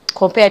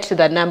compared to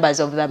the numbers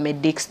of the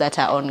medics that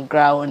are on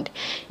ground.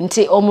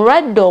 Nti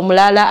omulwadde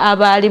omulala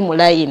aba ali mu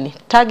layini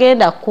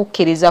tagenda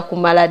kukkiriza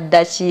kumala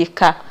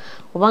ddakiika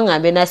oba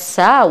ngambe na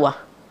ssaawa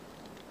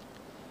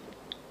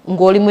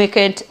ng'oli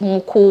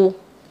mu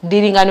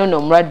kudiringana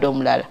n'omulwadde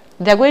omulala.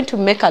 They're going to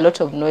make a lot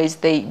of noise.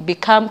 They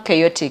become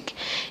chaotic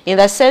in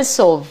the sense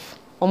of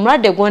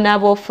omulwadde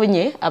gw'onaaba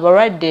ofunye,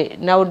 abalwadde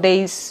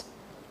nowadays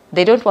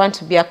they don't want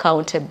to be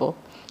accountable.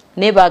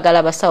 Ne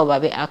baagala basawo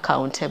babe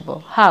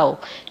accountable. How?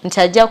 Nti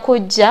ajja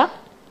kujja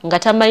nga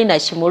tamanyi na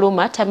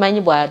kimuluma,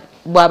 tamanyi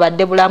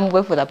bw'abadde bulamu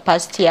bwe for the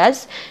past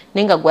years,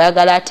 nenga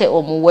gwayagala ate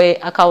omuwe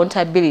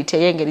accountability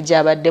ey'engeri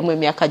gy'abaddemu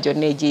emyaka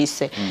gyonna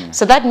egiyise.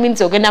 So that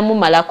means ogenda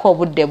mumalako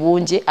obudde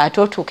bungi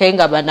ate otuuke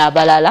nga bano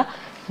abalala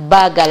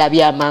baagala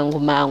byamangu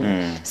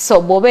mangu.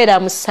 So bw'obeera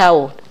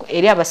musawo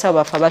eri abasawo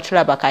baffe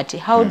abatulaba kati,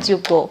 how do you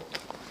go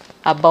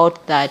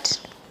about that?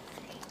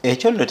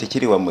 Ekyo nno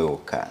tekiri wammwe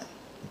wokka,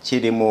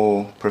 kiri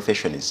mu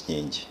professions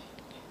nyingi.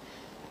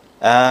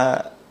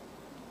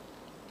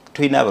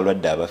 Tulina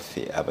abalwadde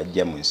abaffe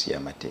abajja mu nsi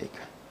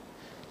y'amateeka.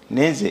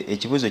 Nenze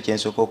ekibuuzo kye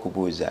nsooka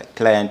okubuuza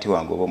client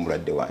wange oba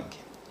omulwadde wange,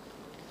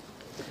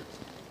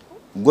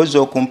 goza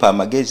okumpa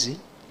amagezi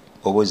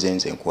oba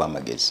ozenze nkuwa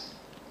amagezi?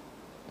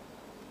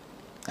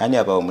 Ani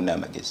abawo muna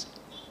amagezi?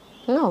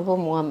 No, oba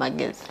omuwa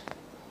amagezi.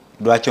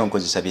 Lwaki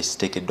onkozesa bye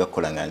siteekeddwa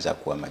kukola nga nze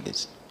akuwa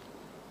amagezi?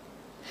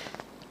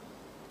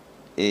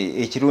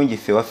 Ekirungi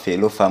ffe waffe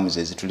law firms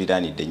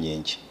ezituliranidde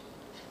nnyingi.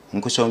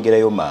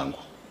 Nkusongerayo mangu.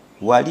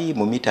 Wali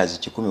mu meters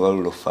 10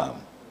 waliwo law firm.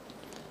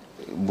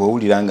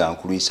 Bw'owulira nga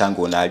nkuluyisa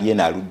ng'ono ali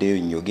eno aluddeyo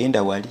nnyo,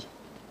 genda wali.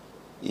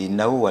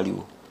 Nawo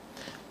waliwo.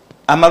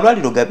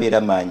 Amalwaliro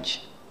gabeera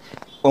mangi.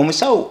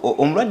 Omusawo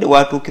omulwadde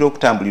watuukira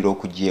okutambulira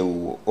okujja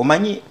ewuwo.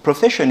 Omanyi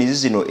professions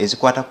zino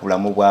ezikwata ku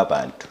bulamu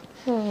bw'abantu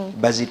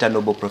baziyita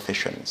noble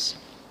professions.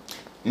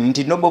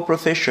 Nti noble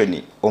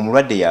profession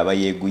omulwadde yaba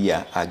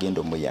yeeguya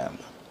agenda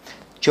omuyamba.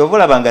 Kyova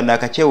olabanga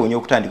naakakyewuunya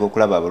okutandika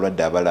okulaba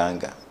abalwadde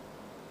abalanga,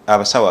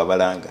 abasawo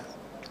abalanga.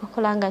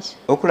 Okulanga ki?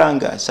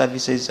 Okulanga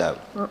services zaabwe.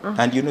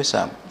 And you know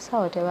some.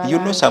 You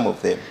know some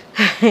of them.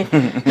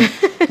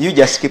 You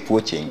just keep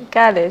watching.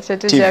 Kale kyo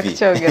tujja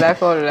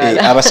kukyogerako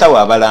olulala. Abasawo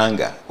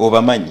abalanga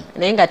obamanyi.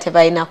 Naye nga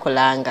tebalina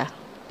kulanga.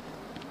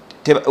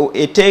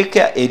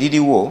 Etteeka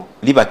eririwo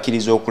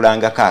libakkiriza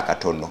okulangako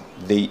akatono.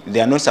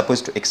 They are not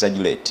supposed to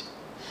exaggerate.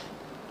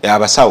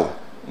 abasawo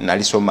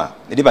nalisoma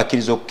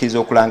libakkiriza okukkiriza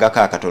okulangako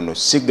akatono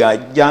siga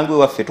jangu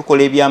waffe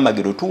tukola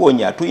ebyamagero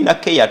tuwonya tulina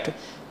keya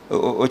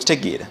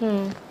okitegeera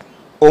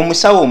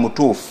omusawo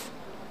omutuufu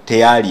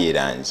teyali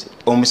eranze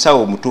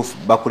omusawo omutuufu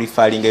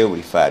bakulifalingayo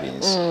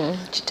bulifalinsi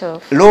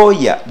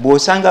lawyer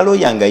bw'osanga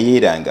lawyer nga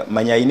yeeranga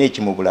manya alina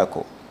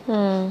ekimubulako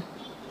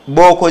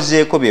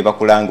b'okozeeko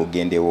bebakulanga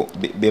ogendewo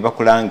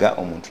bebakulanga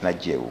omuntu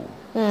najjeewo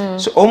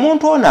so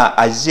omuntu ono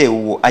azze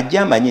ewuwo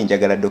ajja amanye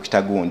njagala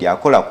dokita gundi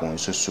akola ku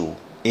nsusu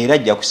era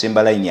ajja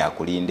kusemba layini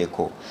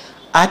akulindeko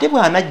ate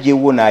bw'anajja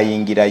ewuwo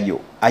n'ayingirayo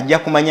ajja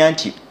kumanya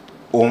nti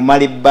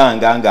omala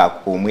ebbanga nga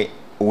omwe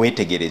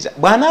wetegereza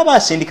bw'anaaba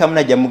asindika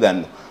munajja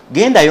mugano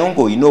gendayo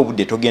ng'olina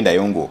obudde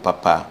togendayo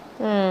ng'opapa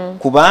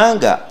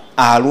kubanga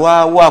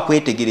alwawo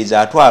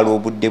akwetegereza atwala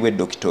obudde bwe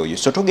dokita oyo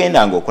so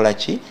togenda ng'okola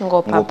ki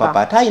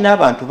ng'opapa ate alina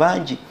abantu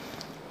bangi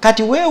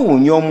kati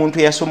weewuunya omuntu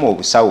eyasoma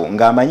obusawo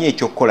ng'amanye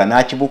ekyokukola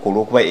n'akibuka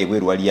olw'okuba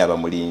ebweru waliyo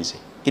abamulinze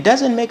it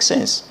doesn't make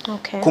sense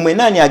kumwe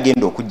naani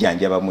agenda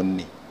okujjanjaba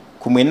munne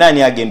kumwe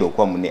naani agenda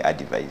okuwa munne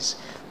advice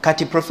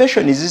kati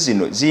professions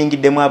zino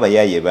ziyingiddemu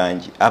abayaaye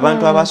bangi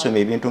abantu abasoma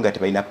ebintu nga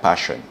tebalina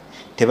passion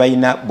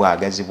tebalina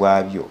bwagazi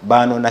bwabyo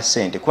baanona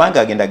ssente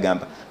kubanga agenda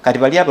gamba kati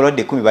bali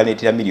abalwadde 10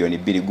 baleetera miliyoni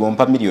 2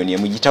 gompa miliyoni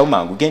emu gitawo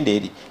mangu genda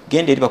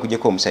eri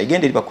bakujjeko omusayi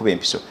genda eri bakuba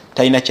empiso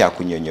talina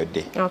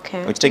kyakunyonyodde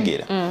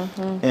okitegeera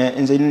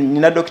nze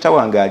nina dokita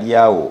wange ali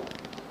awo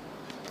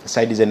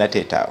saidi ze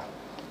nateetaawo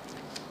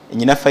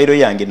nyina fayiro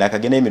yange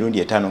nakagenda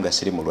emirundi 5 nga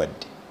siri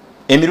mulwadde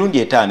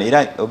emirundi 5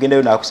 era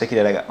ogendayo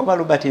nakusekera laga oba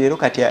Lawbert leero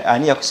kati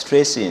ani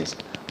yakustressings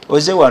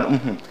oze wano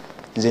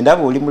nze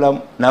ndaba oli mulamu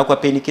nakwa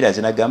penikira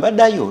zinagamba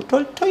ddayo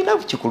tolina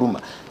kikuluma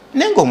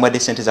nenga omwadde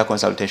sente za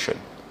consultation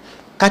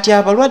kati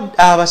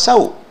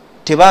abasawo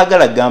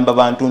tebaagala gamba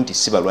bantu nti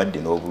si balwadde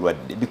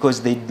n'obulwadde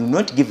because they do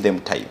not give them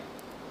time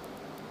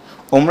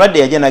omulwadde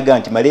yajja naga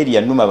nti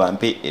malaria nnuma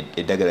bampe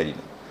eddagala lino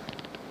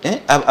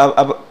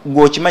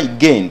gwokimanyi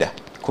genda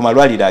ku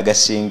malwaliro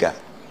agasinga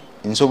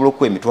nsobola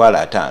okuwa emitwalo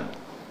 5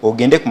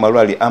 ogende ku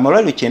amalwaliro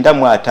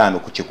 95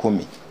 ku 100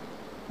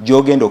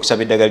 gy'ogenda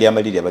okusaba eddagala lya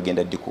malaria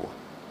bagenda ddikuwa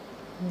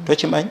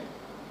tokimanyi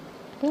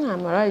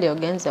amalwaliro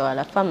ogenze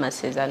wala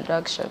pharmacies and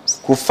drug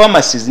shops ku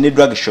pharmacies ne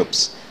drug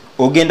shops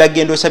ogenda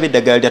osaba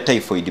eddagala lya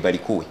typhoid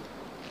balikuwe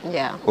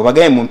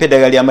obagaye mumpe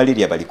eddagala lya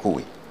malaria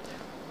balikuwe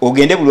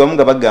ogende buli wamu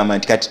nga bagamba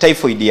nti kati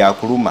typhoid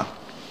yakuluma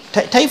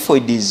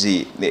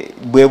typhoid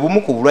bwe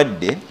bumu ku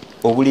bulwadde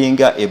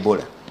obulinga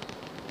Ebola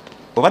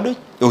obadde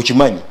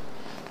okimanyi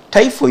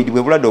typhoid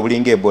bwe bulwadde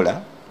obulinga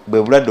Ebola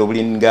bwe bulwadde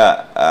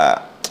obulinga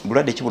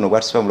bulwadde kibuno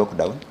bwatusiba mu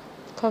lockdown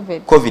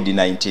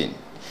COVID-19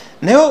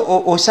 naye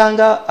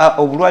osanga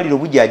obulwaliro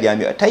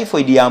bujajamya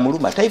typhoid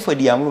yamuluma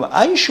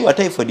are you sure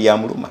typhoid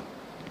yamuluma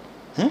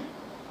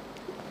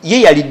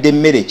ye yalidde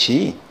emmere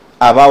ki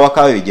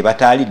abawakawe gye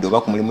bataalidde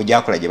oba ku mulimu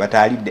gyakola gye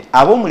bataalidde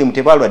ab'omulimu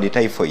tebalwadde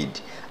typhoid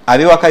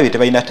abewakawe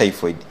tebalina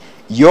typhoid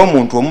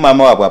y'omuntu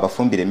omumama waabwe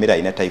abafumbira emmere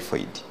alina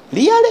typhoid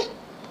liyale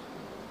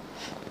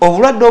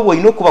obulwadde obwo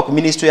olina okuba ku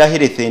ministry ya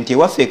health nti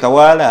ewaffe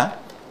ekawaala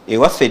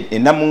ewaffe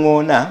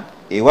enamuŋoona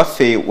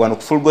ewaffe wano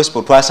ku full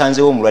gospel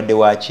twasanzewo omulwadde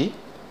waki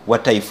wa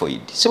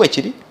typhoid si bwe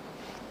kiri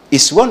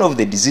is one of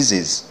the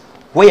diseases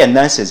where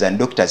nurses and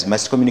doctors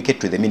must communicate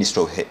to the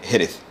Ministry of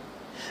Health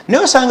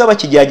naye osanga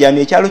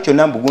bakijajamya ekyalo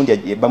kyonna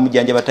mbugundi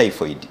bamujjanjaba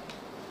typhoid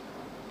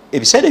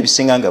ebiseera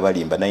ebisinga nga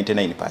balimba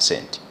 99%.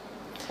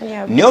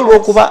 Naye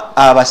olw'okuba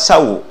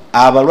abasawo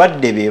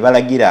abalwadde be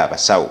balagira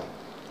abasawo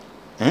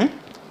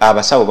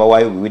abasawo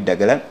bawaayo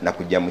biwiddagala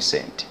nakujjamu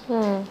ssente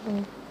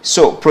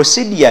so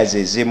procedures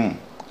ezimu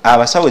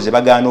abasawo ze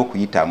bagaana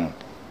okuyitamu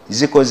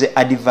zikoze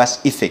adverse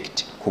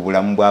effect ku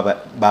bulamu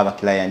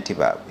bw'abaklayenti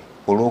baabwe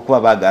olw'okuba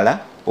baagala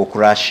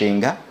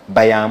okurashinga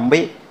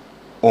bayambe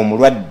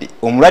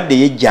omulwadde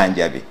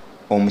yejjanjabe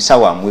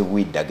omusawo amuwe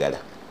bwiddagala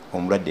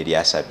omulwadde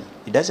lyasabye.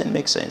 It doesn't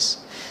make sense.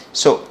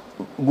 So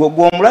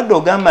gwe omulwadde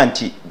ogamba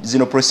nti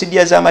zino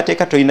procedures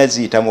z'amateeka tolina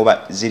ziyitamu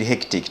oba ziri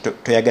hectic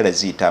toyagala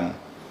ziyitamu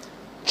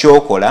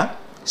kyokola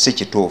si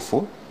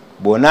kituufu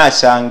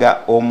bw'onaasanga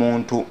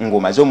omuntu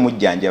ng'omaze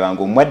omujjanjaba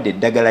ng'omuwadde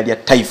eddagala lya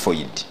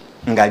typhoid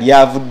nga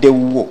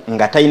lyavuddewo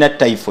nga talina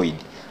typhoid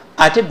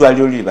ate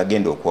eddwaliro liri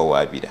bagenda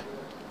okuwawaabira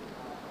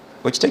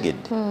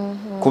okitegedde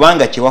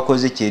kubanga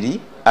kyewakoze kiri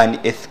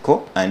unethical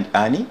and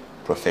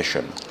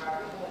unprofessional.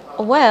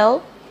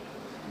 Well,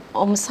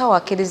 omusawo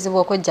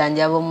akkirizibwa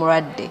okujjanjaba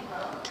omulwadde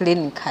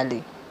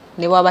clinically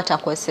ne bw'aba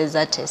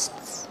takozesezza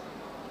tests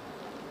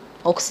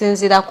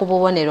okusinziira ku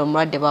bubonero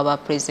omulwadde bw'aba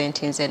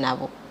presentinze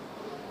nabo.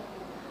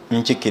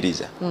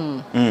 Nkikkiriza.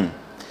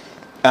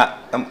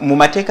 Mu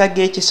mateeka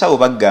g'ekisawo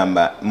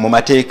bagamba mu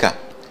mateeka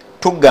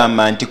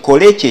tugamba nti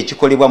kola ekyo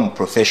ekikolebwa mu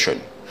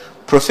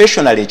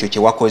professional ekyo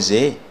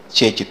kyewakoze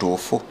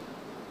kyekituufu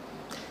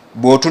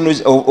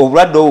bw'otunuza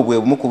obulwadde obwo bwe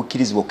bumu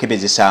kubukkirizibwa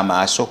okukebezesa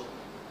amaaso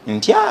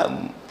nti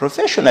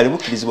professional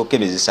bukkirizibwa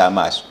okukebezesa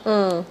amaaso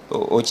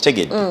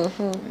okitegedde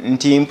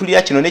nti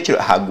mpulira kino nekiro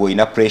gwe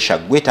olina pressure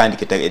gwe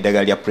tandika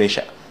eddagala lya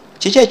pressure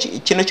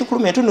kino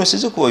kikuluma entunuusi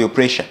zikuba oyo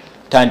pressure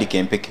tandika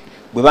empeke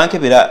bwe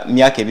bankebera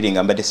myaka 2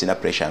 nga mbadde sina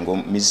pressure ngo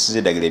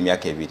mizisize dagire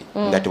myaka 2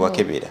 nga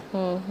tewakebera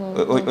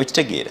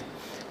okitegeera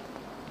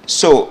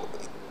so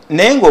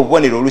nenga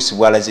obubonero olusi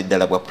bwalaze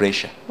ddala bwa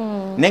pressure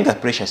nenga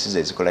pressure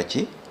size zikola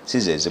ki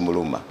size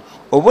zimuluma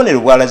obubonero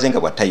bwalaze nga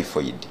bwa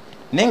typhoid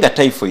nenga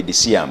typhoid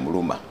si ya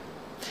muluma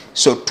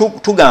so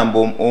tugamba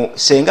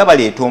senga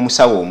baleeta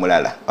omusawo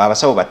omulala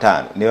abasawo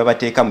 5 ne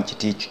babateeka mu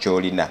kiti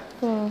kyolina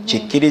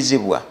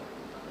kikkirizibwa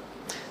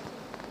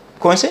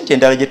consent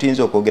endala gye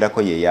tuyinza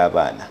okwogerako ye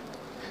y'abaana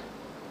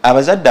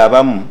abazadde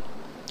abamu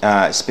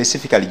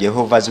specifically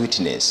Jehovah's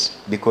Witness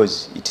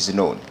because it is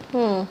known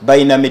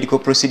bayina medical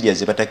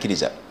procedures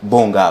batakiriza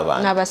bonga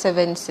abaana n'aba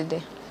Seventh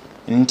Day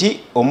nti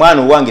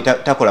omwana owange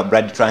takola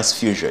blood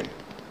transfusion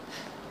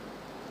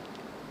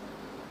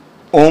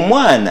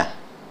omwana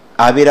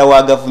abeera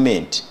wa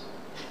government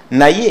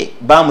naye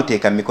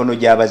bamuteeka mikono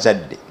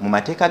gy'abazadde mu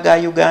mateeka ga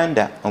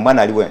Uganda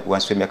omwana ali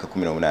wansi w'emyaka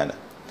 18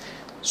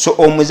 so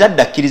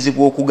omuzadde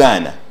akkirizibwa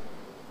okugaana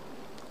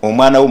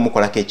omwana wo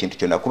mukolako ekintu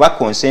kyonna kuba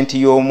consent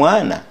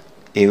y'omwana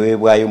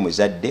eweebwayo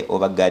muzadde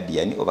oba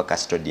guardian oba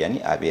custodian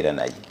abeera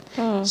naye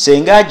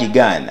senga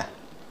agigaana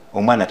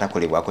omwana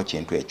takolebwako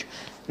kintu ekyo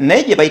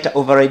naye gye bayita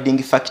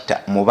overriding factor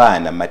mu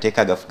baana mu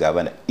mateeka agafuga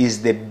abaana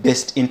is the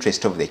best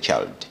interest of the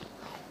child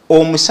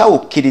omusawo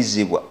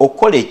okkirizibwa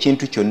okukola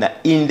ekintu kyonna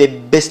in the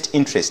best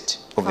interest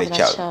of the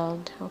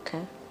child. Okay.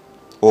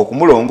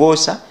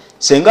 Okumulongoosa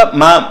senga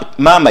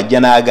maama ajja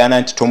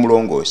n'agaana nti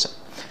tomulongoosa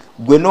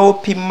gwe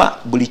n'opima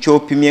buli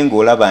ky'opimye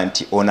ng'olaba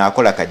nti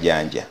onaakola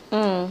kajanja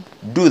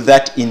do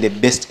that in the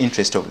best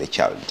interest of the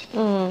child.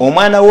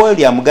 Omwana wo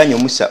oli amuganya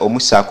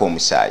omussaako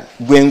omusaayi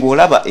gwe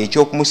ng'olaba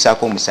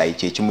eky'okumusaako omusaayi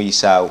kye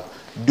kimuyisaawo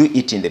do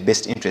it in the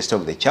best interest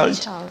of the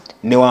child.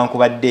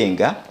 Newankubadde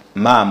nga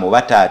maama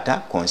oba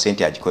taata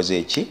consent agikoze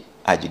eki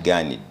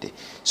agigaanidde.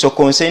 So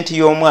consent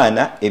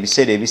y'omwana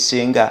ebiseera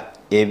ebisinga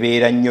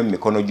ebeera nnyo mu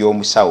mikono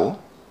gy'omusawo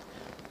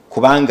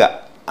kubanga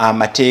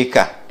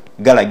amateeka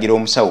galagira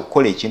omusawo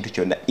kola ekintu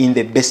kyonna in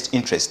the best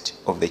interest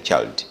of the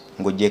child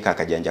ng'oggyeko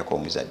akajanja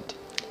k'omuzadde.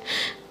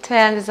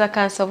 Tweyanziza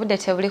Counsel obudde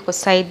tebuli ku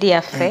side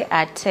yaffe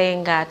ate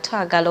nga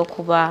twagala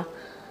okuba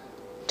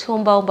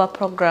tumbawumba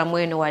programu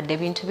eno wadde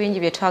ebintu bingi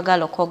bye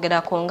twagala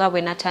okwogerako nga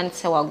bwe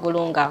natandise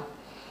waggulu nga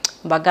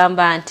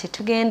mbagamba nti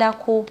tugenda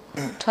ku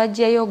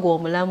twajjayo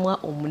gw'omulamwa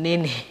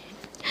omunene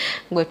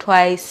gwe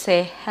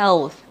twayise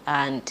health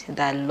and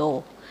the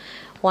law.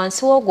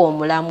 Wansi w'ogwo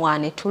omulamwa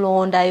ne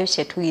tulondayo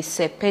kye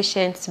tuyise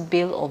Patient's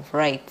Bill of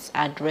Rights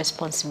and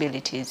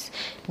Responsibilities.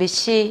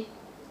 Biki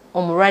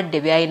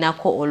omulwadde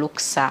byayinako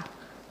olukisa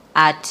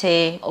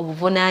ate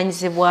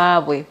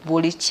obuvunaanyizibwa bwe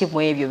buli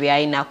kimu ebyo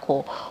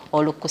byayinako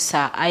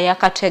olukusa.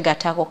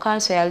 Ayakatwegatako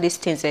Counsel ya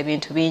listings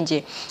ebintu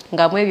bingi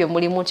nga mu ebyo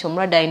mulimu nti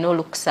omulwadde alina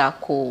olukusa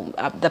ku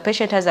the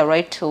patient has a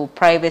right to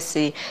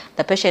privacy,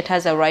 the patient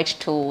has a right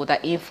to the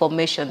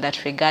information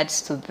that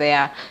regards to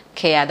their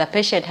care, the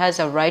patient has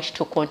a right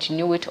to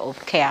continuity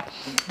of care,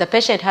 the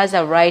patient has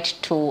a right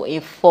to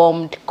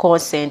informed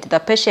consent, the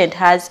patient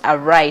has a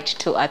right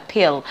to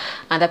appeal,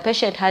 and the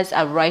patient has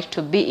a right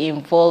to be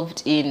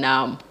involved in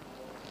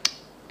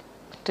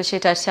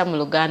mu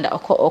Luganda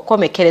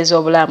okomekereza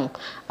obulamu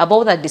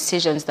about the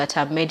decisions that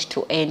are made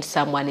to end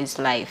someone's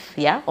life.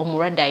 Yeah,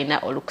 omulwadde alina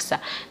olukusa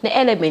ne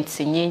elements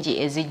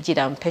nyingi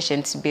ezijjira mu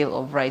Patient's Bill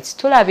of Rights.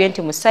 Tulabye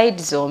nti mu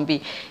side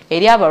zombi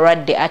eri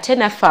abalwadde ate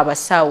naffe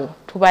abasawo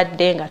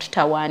tubadde nga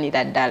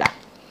tutawaanira ddala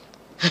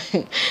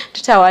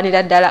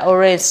tutawaanira ddala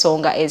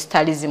olw'ensonga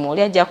ezitali zimu.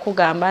 Oli ajja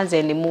kugamba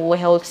nze ndi mu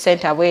health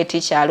center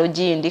bweti kyalo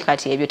gindi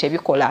kati ebyo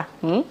tebikola.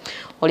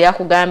 Oli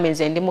akugambye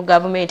nze ndi mu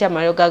government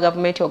amaliro ga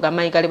government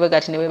ogamanyi gali bwe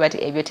gati ne bwe bati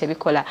ebyo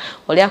tebikola.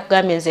 Oli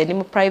akugambye nze ndi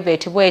mu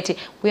private bweti.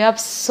 We have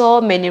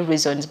so many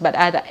reasons, but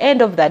at the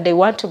end of the day we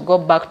want to go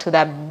back to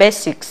the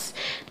basics.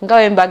 Nga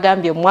we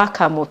mbagambye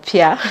mwaka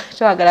mupya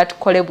twagala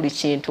tukole buli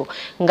kintu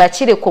nga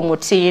kiri ku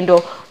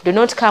mutindo. Do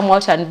not come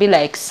out and be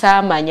like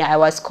Samanya, I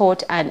was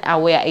caught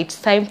unaware.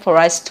 It's time for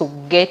us to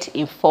get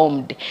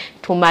informed.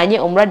 Tumanye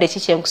omulwadde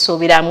kiki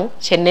enkusuubiramu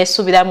kye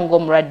neesuubiramu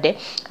ng'omulwadde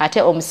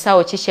ate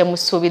omusawo kiki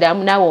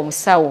emusuubiramu naawe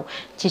omusawo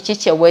kiki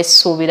kye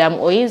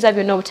weesuubiramu. Oyinza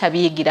byonna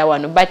obutabiyigira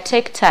wano, but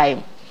take time,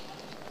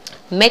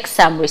 make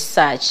some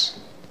research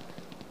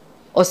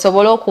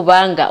osobole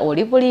okuba nga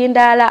oli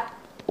bulindaala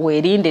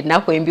weerinde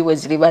ennaku embi we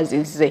ziriba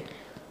zizze.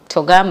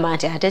 Togamba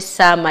nti ate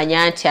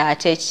saamanya nti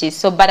ate ki.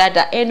 So but at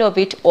the end of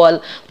it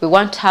all we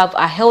want to have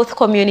a health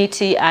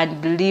community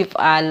and live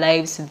our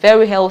lives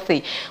very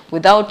healthy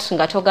without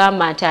nga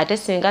togamba nti ate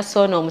singa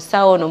sono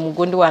omusawo ono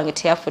mugundi wange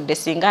teyafudde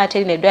singa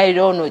ate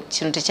neddwaliro ono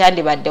kino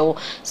tekyandibaddewo.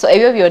 So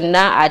ebyo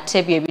byonna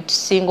ate bye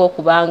bitusinga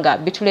okubanga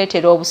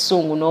bituleetera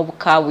obusungu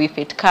n'obukaawu if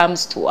it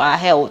comes to our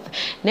health.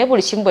 Ne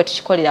buli kimu bwe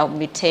tukikolera mu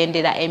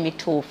mitendera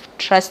emituufu,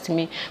 trust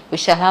me, we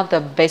shall have the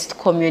best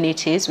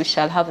communities, we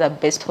shall have the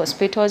best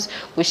hospitals,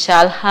 we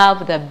shall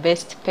have the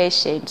best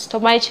patients.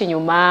 Tomanyi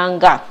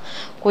kinyumanga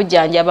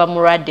kujjanjaba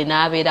mulwadde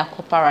n'abeera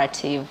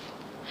cooperative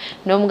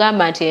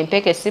n'omugamba nti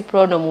empeke si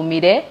prono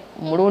mumire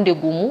mulundi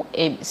gumu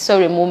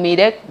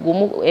mumire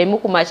gumu emu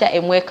ku makya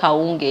emu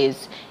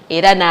ekawungeezi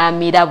era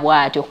n'amira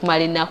bw'ati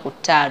okumala ennaku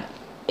 5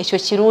 ekyo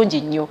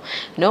kirungi nnyo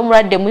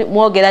n'omulwadde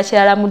mwogera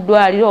kirala mu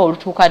ddwaliro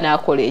olutuuka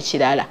n'akola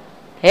ekirala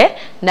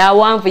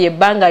n'awanvu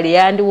yebbanga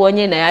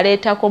lyeyandiwonye naye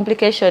aleeta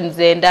complications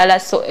endala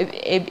so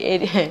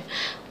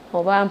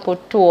oba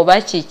mputtu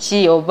oba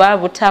kiki oba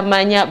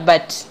butamanya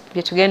but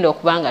byetugenda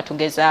okuba nga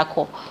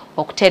tugezaako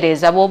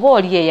okutereeza bw'oba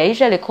oli eyo. I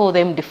usually call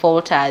them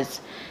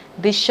defaulters.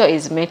 This show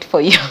is meant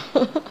for you.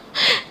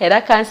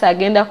 Era Counsel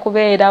agenda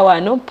kubeera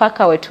wano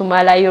mpaka we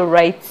tumalayo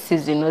rights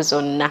zino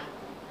zonna.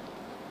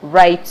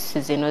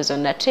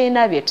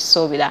 Tulina bye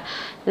tusuubira.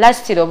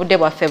 Last year obudde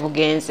bwaffe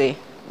bugenze.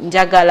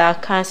 Njagala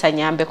Counsel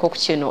nyambeko ku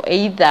kino.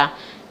 Either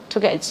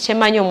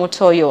kyemanyi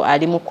omuntu oyo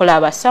ali mu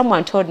kulaba.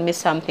 Someone told me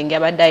something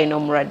yabadde alina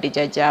omulwadde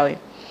jjajjaawe.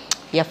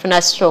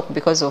 Yafuna stroke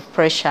because of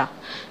pressure.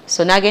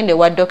 So nagende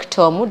wa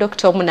doctor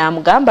omu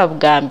n'amugamba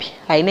bugambi.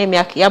 Alina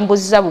emyaka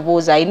yambuziza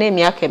bubuuza alina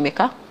emyaka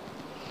emeka?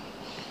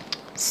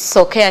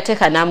 So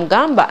caretaker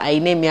n'amugamba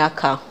alina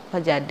emyaka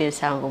bajjadde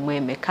 7 mu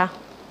emeka.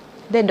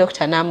 Then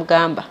doctor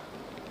n'amugamba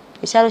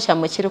ekyalo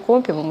kyammwe kiri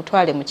kumpi mu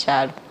mutwale mu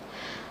kyalo.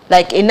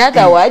 Like in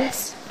other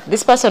words,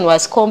 this person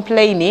was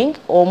complaining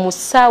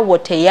omusawo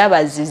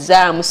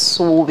teyabazizaamu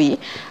ssuubi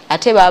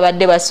ate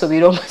babadde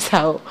basuubira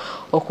omusawo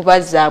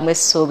okubazaamu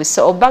essuubi.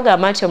 So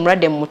obagamba nti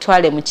omulwadde mu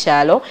mutwale mu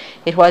kyalo,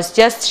 it was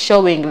just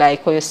showing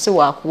like oyo si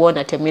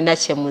wakuwona temulina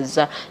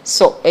kyemuza.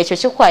 So ekyo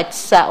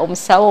kikwatisa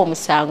omusawo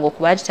omusango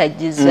okuba nti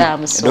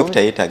tajjizaamu ssuubi. Dokita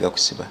yeetaaga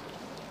kusiba.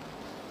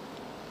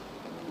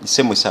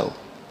 Si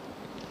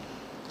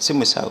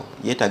musawo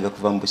yeetaaga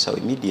kuva mu busawo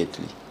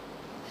immediately.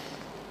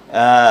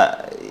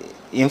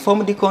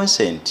 Informed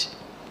consent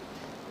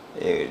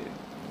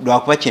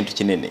lwakuba kintu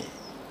kinene.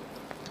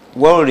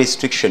 Waliwo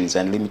restrictions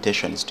and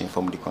limitations to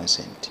informed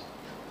consent.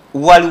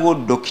 Waliwo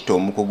dokita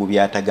omukugu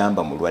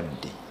byatagamba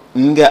mulwadde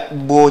nga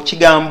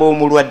bw'okigamba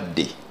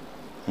omulwadde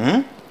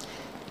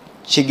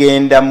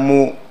kigenda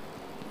mu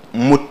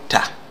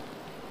mutta.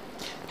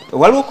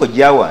 Waliwo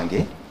kojja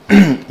wange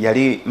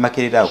yali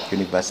Makerere ku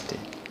university,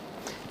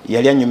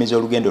 yali anyumiza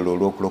olugendo lwo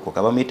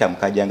olw'okulokoka, bamuyita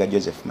Mukajanga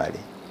Joseph Male.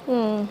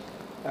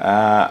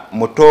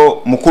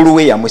 Muto mukulu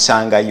we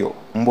yamusangayo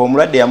mbu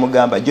omulwadde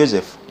yamugamba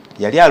Joseph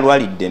yali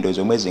alwalidde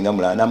ndowooza omwezi nga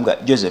mulala, namuga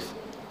Joseph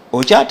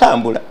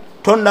okyatambula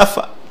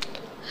tonnafa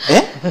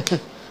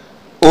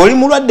oli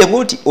mulwadde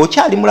bwoti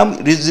okyali mulamu,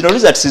 zino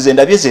results ze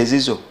ndabye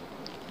zezizo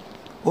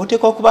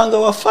oteekwa okubanga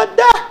wafa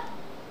dda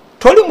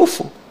toli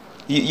mufu.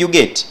 You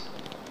get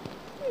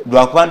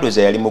lwakuba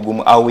ndowooza yali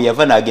mugumu awo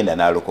yava n'agenda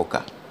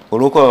n'alokoka.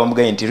 Olwokuba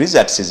bamugambye nti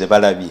results ze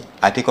balabye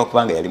ateekwa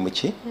kubanga yali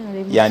muki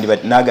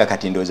naga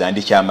kati ndowooza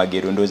ndi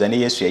kyamagero, ndowooza ne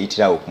Yesu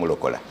yayitirawo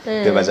okumulokola.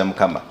 Twebaza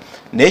Mukama.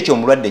 Naye ekyo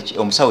omulwadde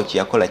omusawo kye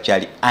yakola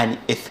kyali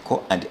unethical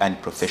and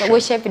unprofessional. So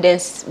which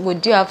evidence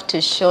would you have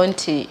to show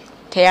nti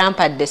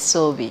teyampadde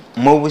essuubi?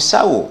 Mu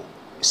busawo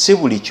si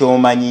buli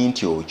ky'omanyi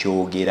nti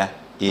okyogera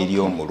eri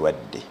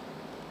omulwadde.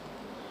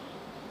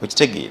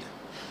 Okitegeera?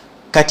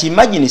 Kati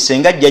imagine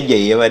senga jjajja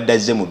yebadde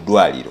azze mu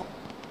ddwaliro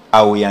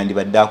awo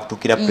yandibadde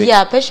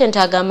akutukira patient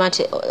agamba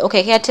nti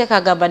caretaker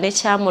agamba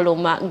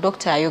nekyamuluma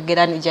doctor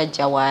ayogera ne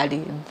jjajja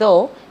waali,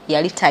 though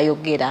yali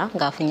tayogera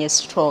ng'afunye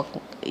stroke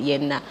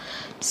yenna.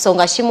 So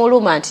nga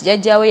kimuluma nti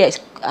jjajja we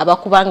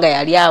abakubanga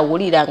yali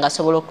awulira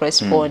ng'asobola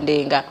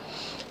okurespondenga.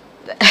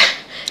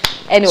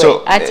 Anyway,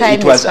 so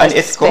it was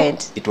unethical,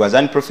 it was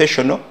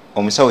unprofessional.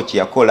 Omusawo kye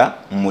yakola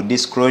mu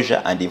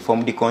disclosure and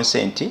informed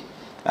consent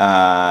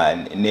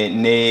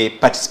ne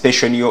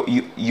participation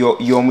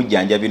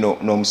y'omujjanjabi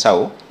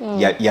n'omusawo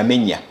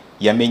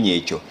yamenya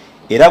ekyo.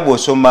 Era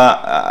bw'osoma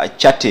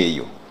chat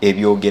eyo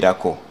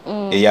ebyogerako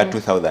eya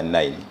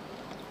 2009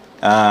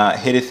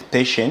 health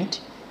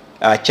patient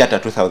charter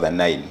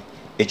 2009,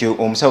 ekyo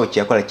omusawo kye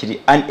yakola kiri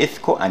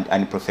unethical and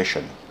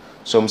unprofessional.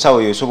 So omusawo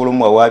oyo osobola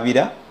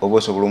omuwawaabira oba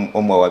osobola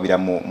omuwawaabira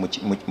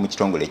mu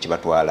kitongole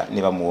ekibatwala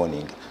ne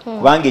bamuwoninga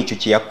kubanga ekyo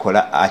kye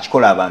yakola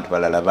akikola abantu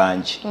balala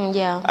bangi.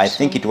 I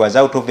think it was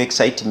out of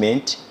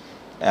excitement.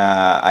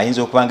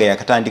 Ayinza okubanga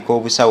yakatandika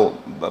obusawo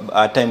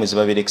at times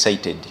babeera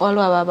excited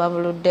baba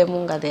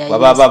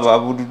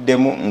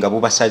babuluddemu nga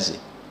bubasaze.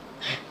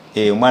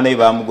 Omwana we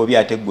bamugobye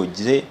ate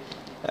gojje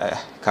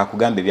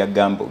kakugambe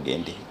byagamba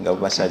ogende nga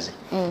bubasaze.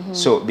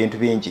 So bintu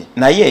bingi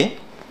naye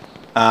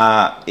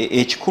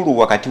ekikulu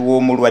wakati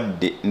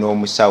w'omulwadde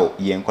n'omusawo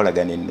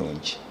yenkolagana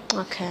ennungi.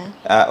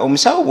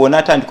 Omusawo bw'ona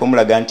atandika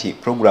omulaga nti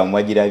program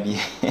wagirabye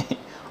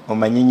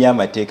omanyinya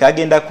amateeka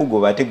agenda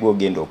kugoba ate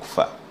gw'ogenda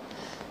okufa.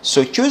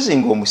 So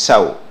choosing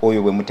omusawo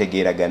oyo bwe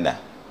mutegeeragana,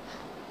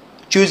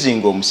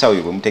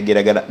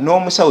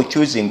 n'omusawo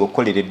choosing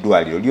okukolera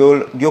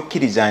eddwaliro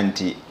lyokkiriza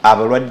nti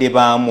abalwadde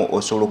baamu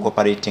osobola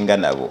okoperatinga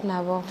nabo.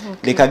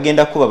 Leka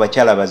agenda kuba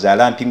bakyala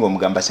bazaala mpi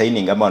ng'omugamba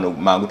sayininga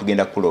mangu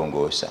tugenda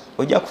kulongoosa,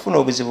 ojja kufuna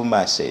obuzibu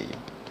maaso eyo.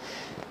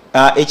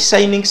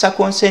 Ekisayiningisa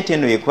consent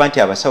eno yekuba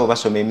nti abasawo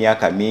basoma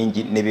emyaka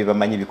mingi ne bye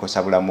bamanyi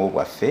bikosa bulamu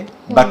bwaffe,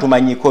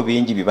 batumanyiko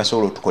bingi bye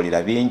basobola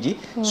okutukolera bingi.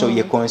 So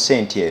ye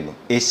consent eno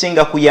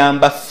esinga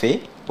kuyamba ffe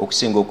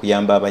okusinga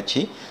okuyamba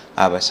abaki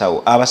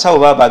abasawo. Abasawo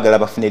baba baagala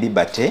bafune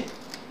liberty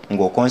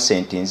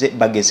ng'oconsentinze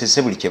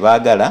bagesese buli kye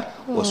baagala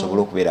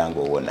osobola okubeera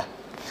ng'owona.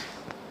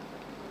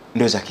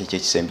 Ndowooza kiki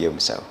ekisembye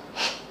omusawo.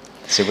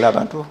 sibula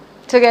abantu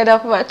tugenda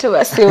kuba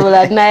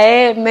tubasibula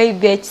naye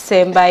maybe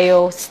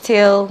ekisembayo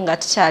still nga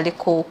tukyali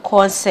ku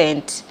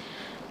consent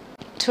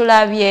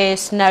tulabye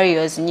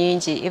scenarios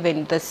nyingi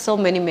even there's so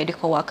many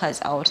medical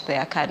workers out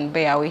there can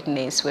bear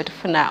witness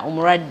wetufuna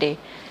omulwadde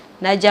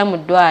najja mu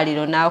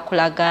ddwaliro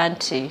n'akulaga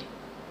nti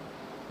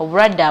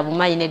obulwadde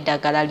abumanyi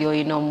n'eddagala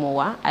ly'olina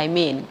omuwa I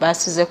mean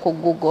basuze ku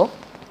Google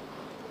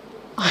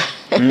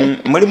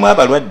mulimu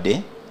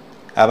abalwadde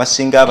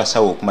abasinga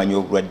abasawo okumanya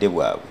obulwadde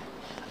bwabwe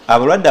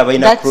abalwadde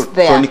abalina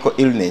chronic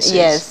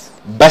illnesses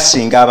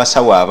basinga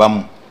abasawo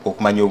abamu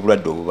okumanya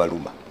obulwadde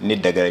obubaluma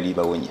n'eddagala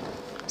libawonya.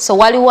 So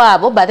waliwo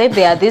abo but then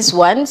there are these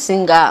ones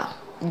nga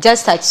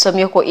just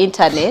akisomye ku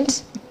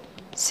internet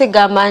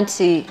sigamba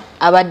nti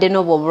abadde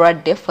n'obwo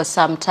obulwadde for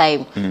some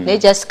time they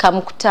just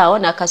come ku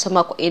town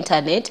akasoma ku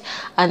internet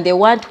and they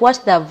want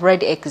what they've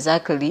read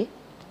exactly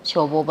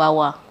kyoba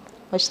obawa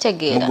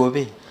okitegeera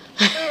mugobe.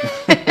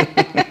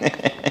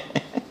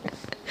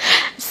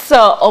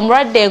 So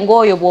omulwadde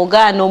ng'oyo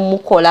bw'ogaana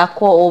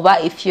omukolako oba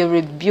if you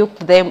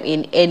rebuke them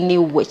in any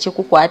way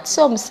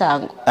kikukwatisa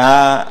omusango?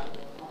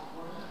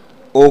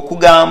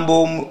 Okugamba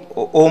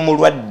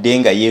omulwadde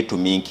nga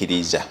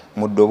yeetuminkiriza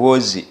mu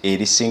ddoboozi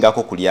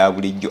erisingako ku lya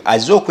bulijjo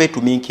azze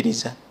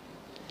okwetuminkiriza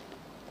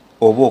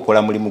oba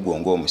okola mulimu gwo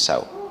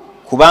ng'omusawo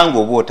kubanga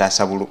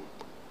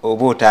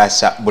oba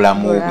otaasa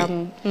bulamu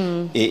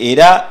bwe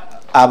era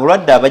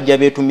abalwadde abajja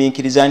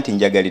beetuminkiriza nti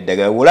njagala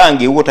eddagala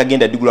olanga ewe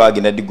otagenda digula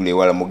wagenda digula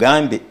ewala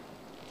mugambe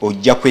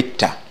ojja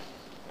kwetta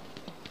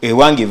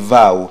ewange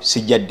vaawo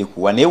sijja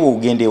ddikuwa naye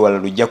woogenda ewala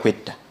lujja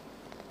kwetta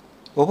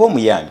oba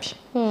omuyambi.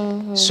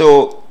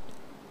 So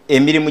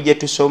emirimu gye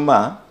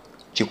tusoma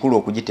kikulu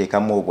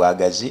okugiteekamu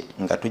obwagazi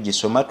nga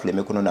tugisoma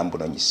tuleme kunona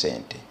mbunonyi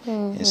ssente.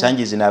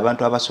 Ensangi zino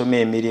abantu abasoma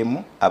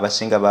emirimu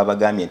abasinga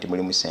babagambye nti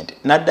mulimu ssente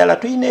naddala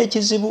tulina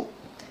ekizibu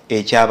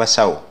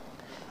ekyabasawo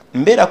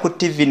mbeera ku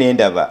TV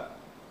n'endaba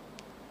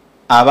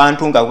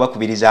abantu nga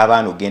bakubiriza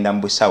abaana ogenda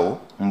mu busawo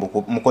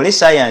mukole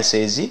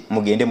sciences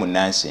mugende mu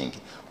nursing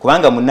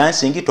kubanga mu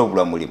nursing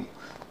tobulwa mulimu.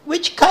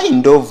 Which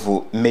kind of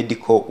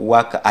medical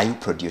work are you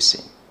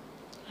producing?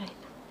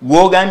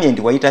 Gwogambye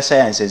nti wayita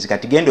sciences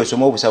kati genda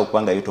osoma obusawo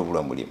kubanga yo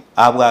tobulwa mulimu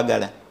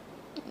abwagala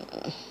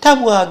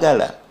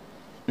tabwagala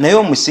naye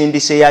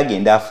omusindise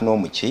yagenda afuna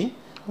omuki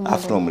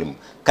afuna omulimu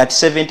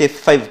kati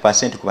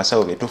 75% ku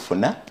basawo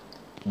betufuna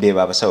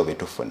beba abasawo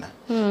betufuna.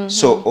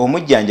 So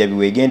omujjanjabi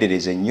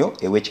wegendereze nnyo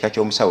ew'ekika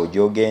ky'omusawo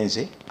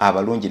gy'ogenze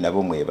abalungi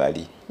nabo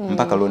mwebali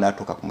mpaka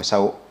lw'onaatuuka ku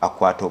musawo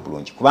akwata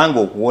obulungi kubanga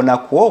okuwona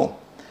kwo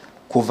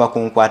kuva ku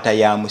nkwata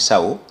ya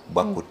musawo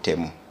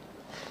bwakuttemu.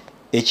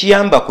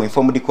 Ekiyamba ku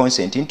informed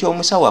consent nti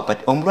omusawo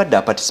omulwadde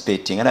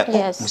aparticipating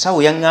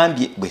musawo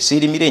yaŋŋambye bwe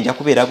siirimire nja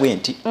kubeera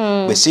bwenti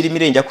bwe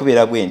siirimire nja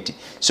kubeera bwenti.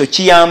 So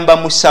kiyamba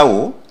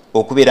musawo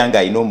okubeera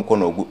ng'alina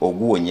omukono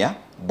oguwonya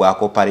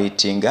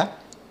bw'akooperatinga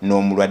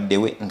n'omulwadde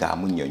we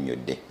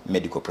ng'amunnyonnyodde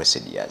medical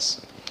procedures.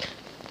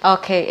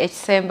 Okay,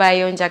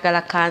 ekisembayo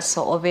njagala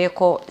Counsel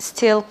obeeko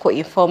still ku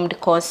informed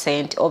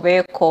consent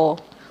obeeko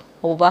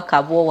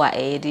obubaka bwowa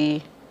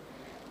eri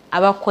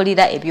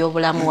abakolera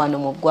ebyobulamu wano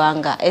mu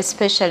ggwanga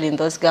especially in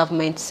those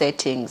government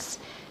settings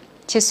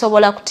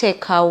kisobola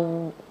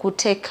kuteekawo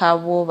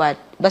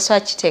basobola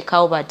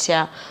kiteekawo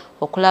batya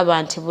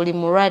okulaba nti buli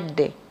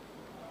mulwadde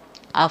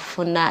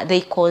afuna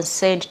they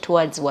consent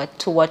towards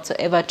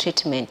whatsoever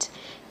treatment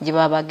gye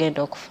baba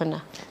bagenda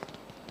okufuna?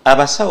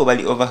 Abasawo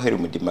bali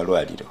overwhelmed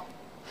malwaliro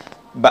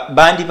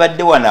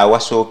bandibadde wano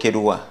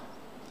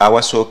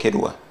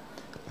awasookerwa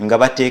nga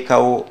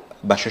bateekawo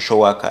ba social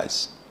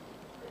workers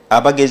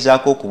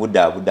abagezaako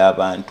okubudaabuda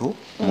abantu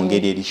mu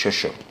ngeri eri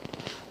social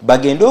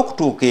bagenda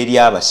okutuuka eri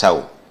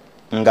abasawo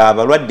nga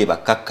abalwadde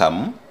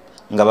bakkakkamu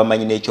nga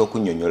bamanyi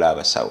n'ekyokunnyonnyola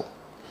abasawo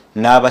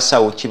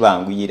n'abasawo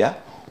kibanguyira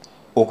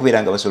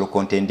okubeera nga basobola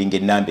contending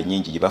ennamba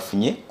ennyingi gye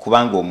bafunye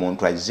kubanga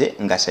omuntu azze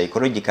nga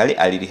psychologically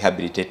ali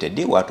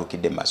rehabilitated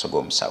watuukidde mu maaso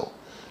g'omusawo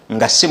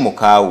nga si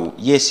mukaawu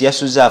yes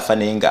yasuze afa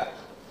naye nga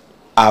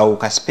awo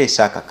ka space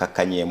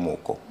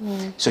akakakkanyeemuuko.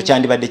 So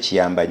kyandibadde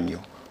kiyamba nnyo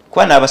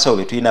kuba n'abasawo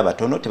be tulina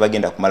batono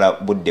tebagenda kumala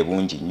budde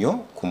bungi nnyo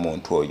ku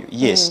muntu oyo.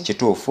 Yes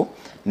kituufu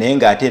naye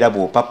ng'ate era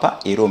bw'opapa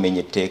era omenya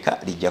etteeka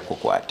lijja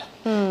kukwata.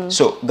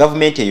 So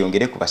gavumenti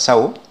eyongere ku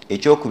basawo.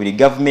 Ekyokubiri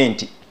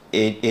gavumenti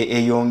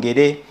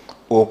eyongere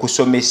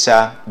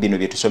okusomesa bino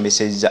bye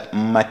tusomesezza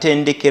mu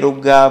matendekero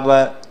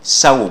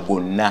g'abasawo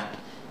gonna.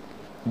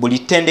 Buli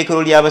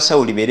ttendekero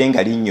ly'abasawo libeere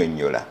nga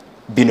linnyonnyola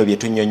bino bye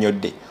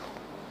tunnyonnyodde.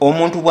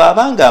 Omuntu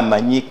bw'abanga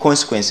amanyi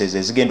consequences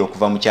ezigenda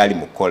okuva mu kyali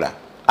mu kkola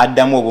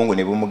addamu obwongo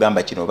ne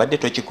bumugamba kino obadde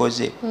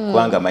tokikoze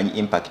kubanga amanyi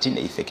impact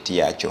ne effect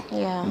yaakyo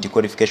nti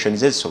qualifications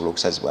zisobola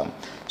okusazibwamu.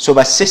 So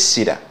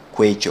basessira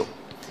ku ekyo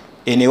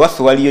ene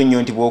waffe waliyo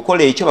nnyo nti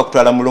bw'okola ekyo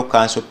bakutwala mu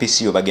Counsel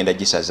PCO bagenda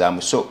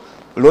gisazaamu. So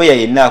lawyer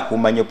yenna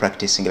akuuma nnyo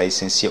practicing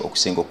license ye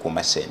okusinga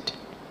okuuma ssente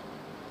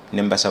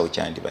ne mbasawo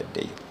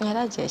kyandibaddeyo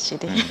era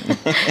gyekiri.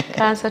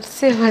 Counsel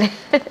tusibule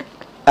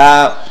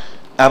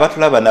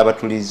abatulaba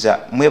n'abatuliza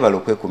mwebala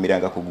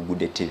okwekumiranga ku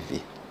Google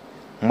TV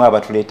mwe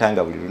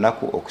abatuleetanga buli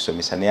lunaku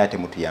okusomesa naye ate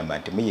mutuyamba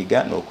nti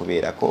muyiga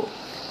n'okubeerako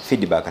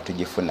feedback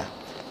tugifuna.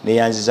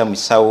 neyanziza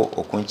musawo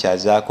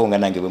okunkyazaako nga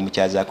nange bwe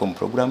mukyazaako mu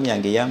programu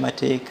yange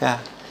ey'amateeka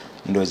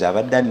ndowooza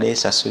abadde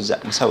neesasuza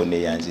musawo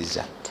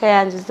neyanziza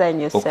teyanziza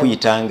nnyo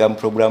okuyitanga mu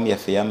programu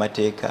yaffe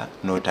ey'amateeka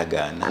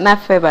n'otagaana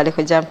naffe bali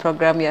kujja mu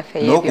programu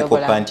yaffe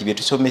n'okukopa nti bye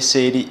tusomesa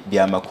eri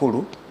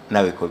byamakulu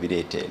nawe ko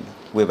bireeta eno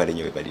webale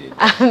nnyo webalire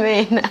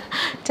amena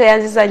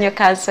teyanziza nnyo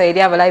Counsel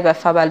eri abalabi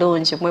baffe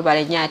abalungi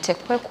mwebale nnyo ate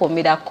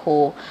kwekuumira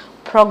ku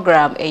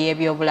program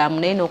ey'ebyobulamu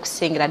naye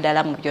n'okusingira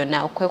ddala mu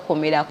byonna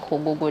okwekuumira ku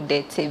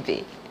Google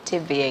TV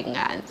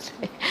enganzi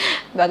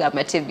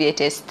bagamba TV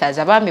etesters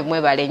abambi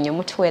mwebale nnyo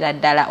mutuweera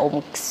ddala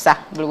omukisa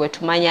buli we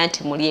tumanya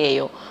nti muli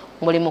eyo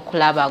muli mu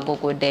kulaba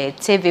Google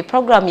TV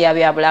program ya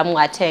byabulamu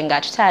ate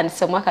nga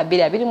tutandise mu mwaka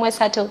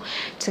 2023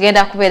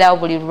 tugenda kubeerawo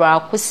buli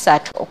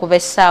lwakusatu okuva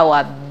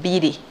essaawa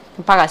 2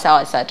 mpaka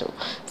ssaawa 3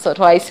 so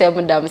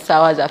twayiseemu dda mu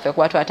ssaawa zaffe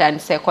kuba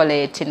twatandiseeko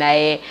leeti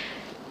naye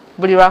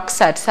buli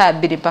lwakusatu ssaawa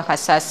 2 mpaka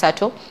ssaawa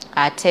 3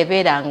 ate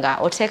beera nga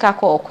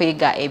oteekako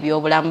okuyiga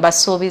ebyobulamu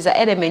basuubiza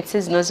elements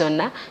zino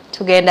zonna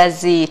tugenda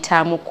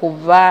ziyitamu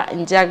kuva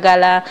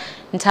njagala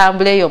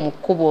ntambula eyo mu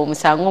kkubo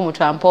omusango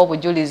omuntu ampa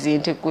obujulizi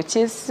nti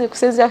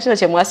kusinziira ku kino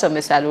kye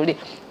mwasomesa luli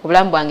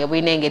obulamu bwange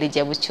bulina engeri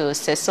gye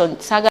bukyuse so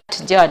saagala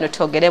tujje wano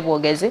twogere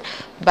bwogezi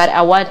but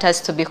I want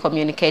us to be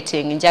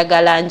communicating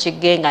njagala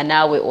njige nga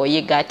naawe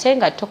oyiga ate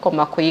nga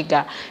tokoma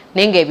kuyiga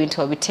naye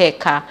ng'ebintu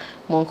obiteeka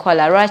mu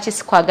nkola lwaki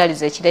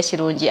sikwagaliza ekiro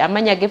kirungi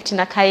amanya Gift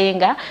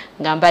Nakayenga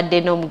nga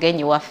mbadde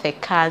n'omugenyi waffe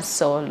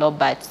Counsel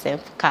Lawbert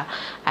Ssenfuka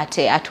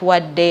ate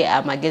atuwadde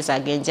amagezi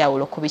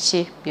ag'enjawulo ku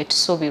biki bye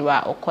tusuubirwa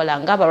okukola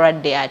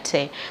ng'abalwadde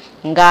ate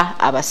nga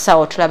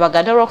abasawo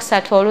tulabagana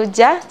olwokusatu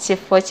olujja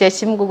kifo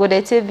kyekimu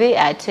Google TV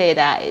ate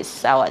era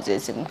essaawa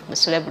zezimu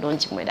musule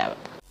bulungi mweraba.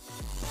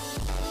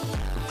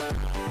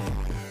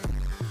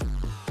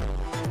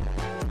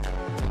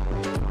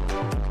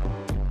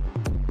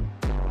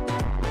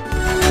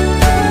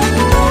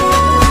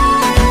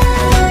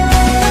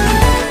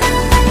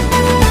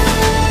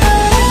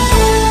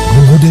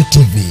 Google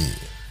TV,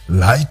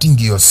 lighting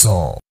your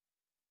soul.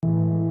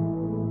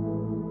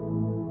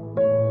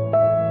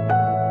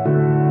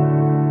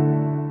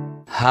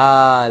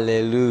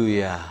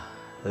 Hallelujah.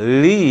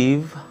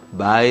 Live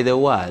by the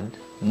word,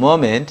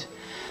 moment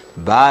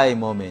by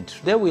moment.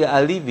 Today we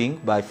are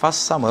living by 1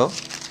 Samuel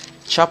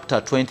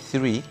chapter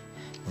 23,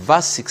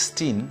 verse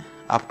 16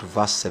 up to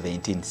verse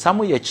 17.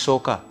 Samuel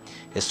ekisoka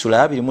essula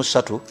ya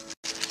 23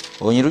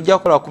 onyirujja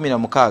kola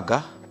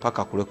 16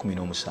 paka kule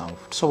 17.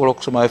 Tusobola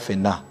okusoma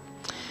ffenna.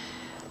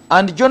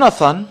 And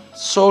Jonathan,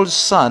 Saul's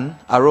son,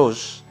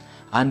 arose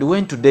and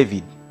went to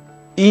David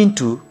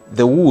into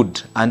the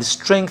wood and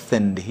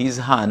strengthened his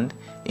hand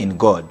in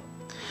God.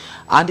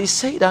 And he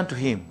said unto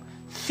him,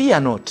 Fear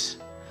not,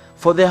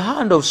 for the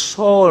hand of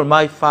Saul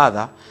my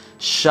father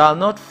shall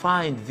not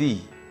find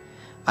thee,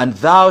 and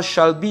thou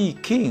shalt be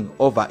king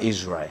over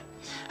Israel,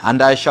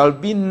 and I shall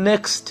be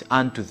next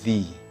unto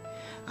thee,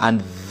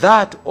 and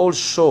that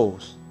also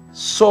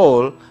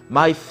Saul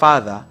my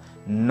father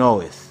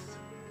knoweth.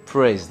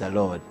 Praise the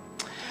Lord.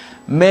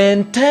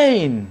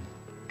 Maintain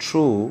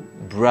true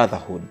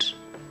brotherhood.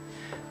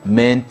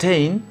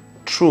 Maintain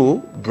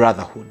true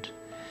brotherhood.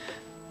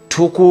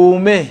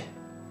 Tukuume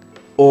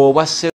obwase